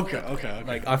yeah. Okay.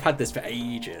 Like I've had this for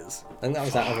ages. I think that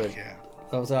was out of it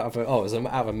was out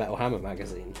of a Metal Hammer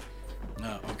magazine.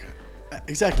 No, okay.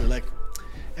 Exactly. Like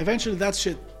eventually that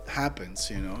shit happens,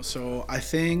 you know. So I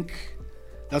think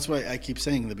that's why I keep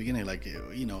saying in the beginning, like,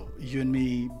 you know, you and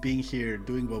me being here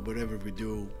doing whatever we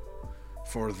do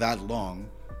for that long.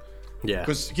 Yeah.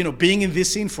 Because, you know, being in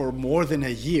this scene for more than a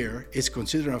year is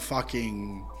considered a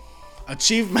fucking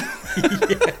achievement.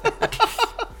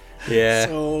 Yeah.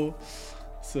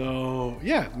 So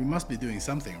yeah, we must be doing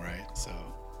something right. So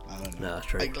I don't know. No, that's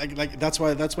true. Like that's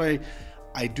why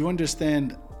I do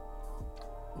understand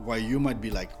why you might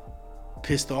be like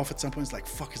pissed off at some point. It's like,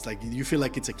 fuck, it's like you feel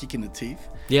like it's a kick in the teeth.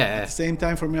 Yeah. At the same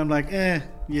time, for me, I'm like,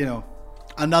 you know,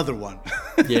 another one.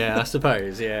 Yeah, I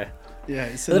suppose. Yeah. Yeah,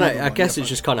 it's I guess it's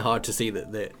just kind of hard to see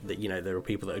that you know there are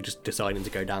people that are just deciding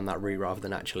to go down that route rather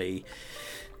than actually,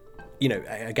 you know,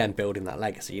 again building that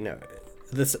legacy. You know,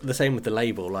 the same with the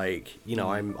label. Like, you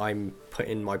know, I'm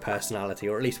putting my personality,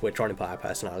 or at least we're trying to put our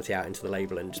personality out into the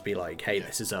label and just be like, hey,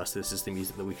 this is us. This is the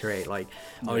music that we create. Like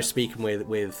I was speaking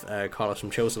with Carlos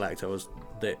from Chill Select.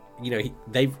 That, you know,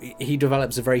 he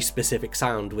develops a very specific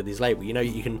sound with his label. You know,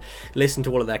 you can listen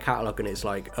to all of their catalog and it's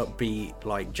like upbeat,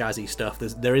 like jazzy stuff.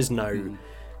 There is no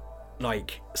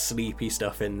like sleepy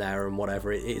stuff in there and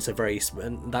whatever. It's a very,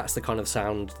 and that's the kind of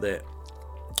sound that,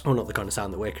 well, not the kind of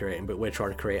sound that we're creating, but we're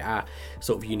trying to create our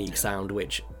sort of unique sound,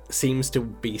 which seems to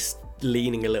be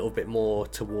leaning a little bit more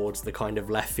towards the kind of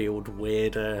left field,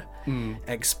 weirder,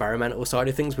 experimental side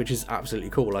of things, which is absolutely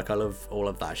cool. Like, I love all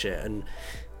of that shit. And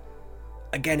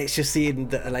again, it's just seeing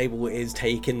that a label is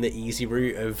taking the easy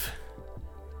route of,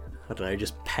 I don't know,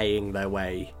 just paying their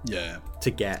way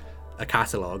to get a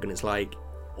catalogue. And it's like,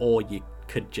 or you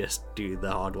could just do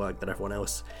the hard work that everyone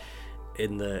else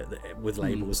in with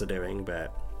labels are doing.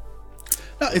 But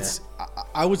no, it's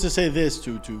I would just say this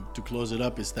to close it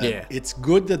up, is that it's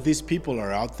good that these people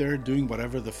are out there doing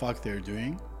whatever the fuck they're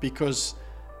doing, because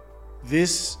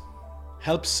this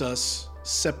helps us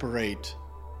separate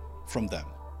from them.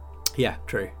 Yeah,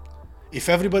 true. If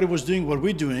everybody was doing what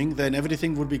we're doing, then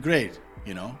everything would be great,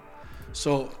 you know.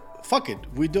 So fuck it.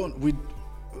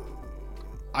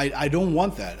 I don't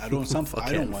want that. I don't want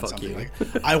something like.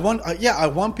 I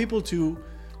want people to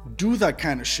do that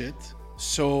kind of shit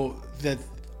so that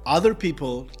other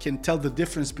people can tell the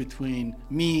difference between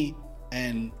me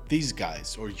and these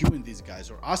guys, or you and these guys,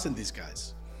 or us and these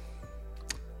guys.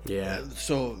 Yeah.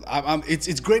 So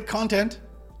it's great content.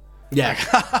 Yeah.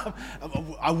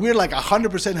 We're like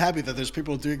 100% happy that there's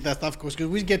people doing that stuff, because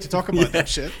we get to talk about that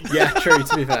shit. Yeah, true,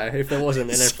 to be fair. If there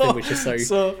wasn't, and everything was just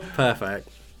so perfect.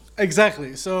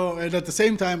 Exactly. So, and at the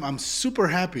same time, I'm super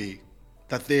happy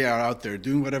that they are out there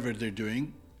doing whatever they're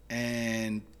doing,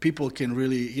 and people can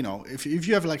really, you know, if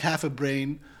you have like half a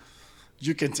brain,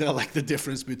 you can tell like the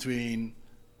difference between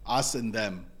us and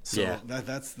them. So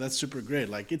that's super great.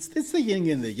 Like it's the yin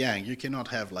and the yang. You cannot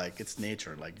have like, it's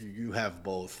nature. Like you have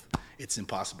both. It's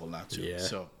impossible not to. Yeah.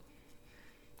 So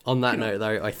on that note,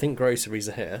 though, I think groceries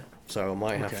are here, so I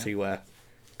might have to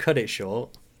cut it short.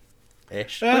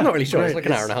 Ish. I'm not really sure. It's like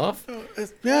an hour and a half.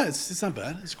 It's not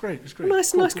bad. It's great. It's great.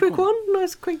 Nice quick one.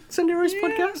 Nice quick Sunday Roast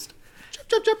podcast.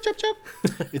 Chop.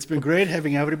 It's been great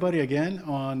having everybody again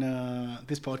on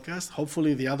this podcast.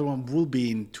 Hopefully the other one will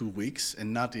be in 2 weeks,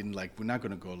 and not in like, we're not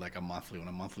going to go like on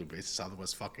a monthly basis.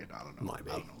 Otherwise, fuck it. I don't know. Might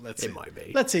be. Let's see. Might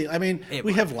be. Let's see. I mean,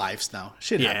 we have lives now.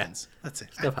 Shit happens. That's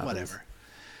it. Stuff happens. Whatever.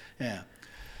 Yeah.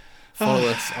 Follow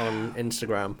us on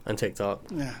Instagram and TikTok.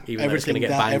 Yeah. Even though it's going to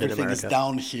get banned in everything America. is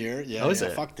down here. Yeah. Is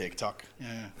it? Fuck TikTok.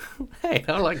 Yeah. Hey,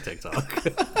 I like TikTok.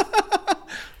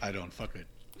 I don't. Fuck it.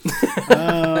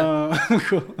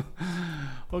 Cool.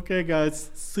 Okay,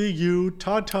 guys. See you.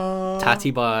 Ta-ta.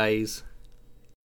 Tatty buys.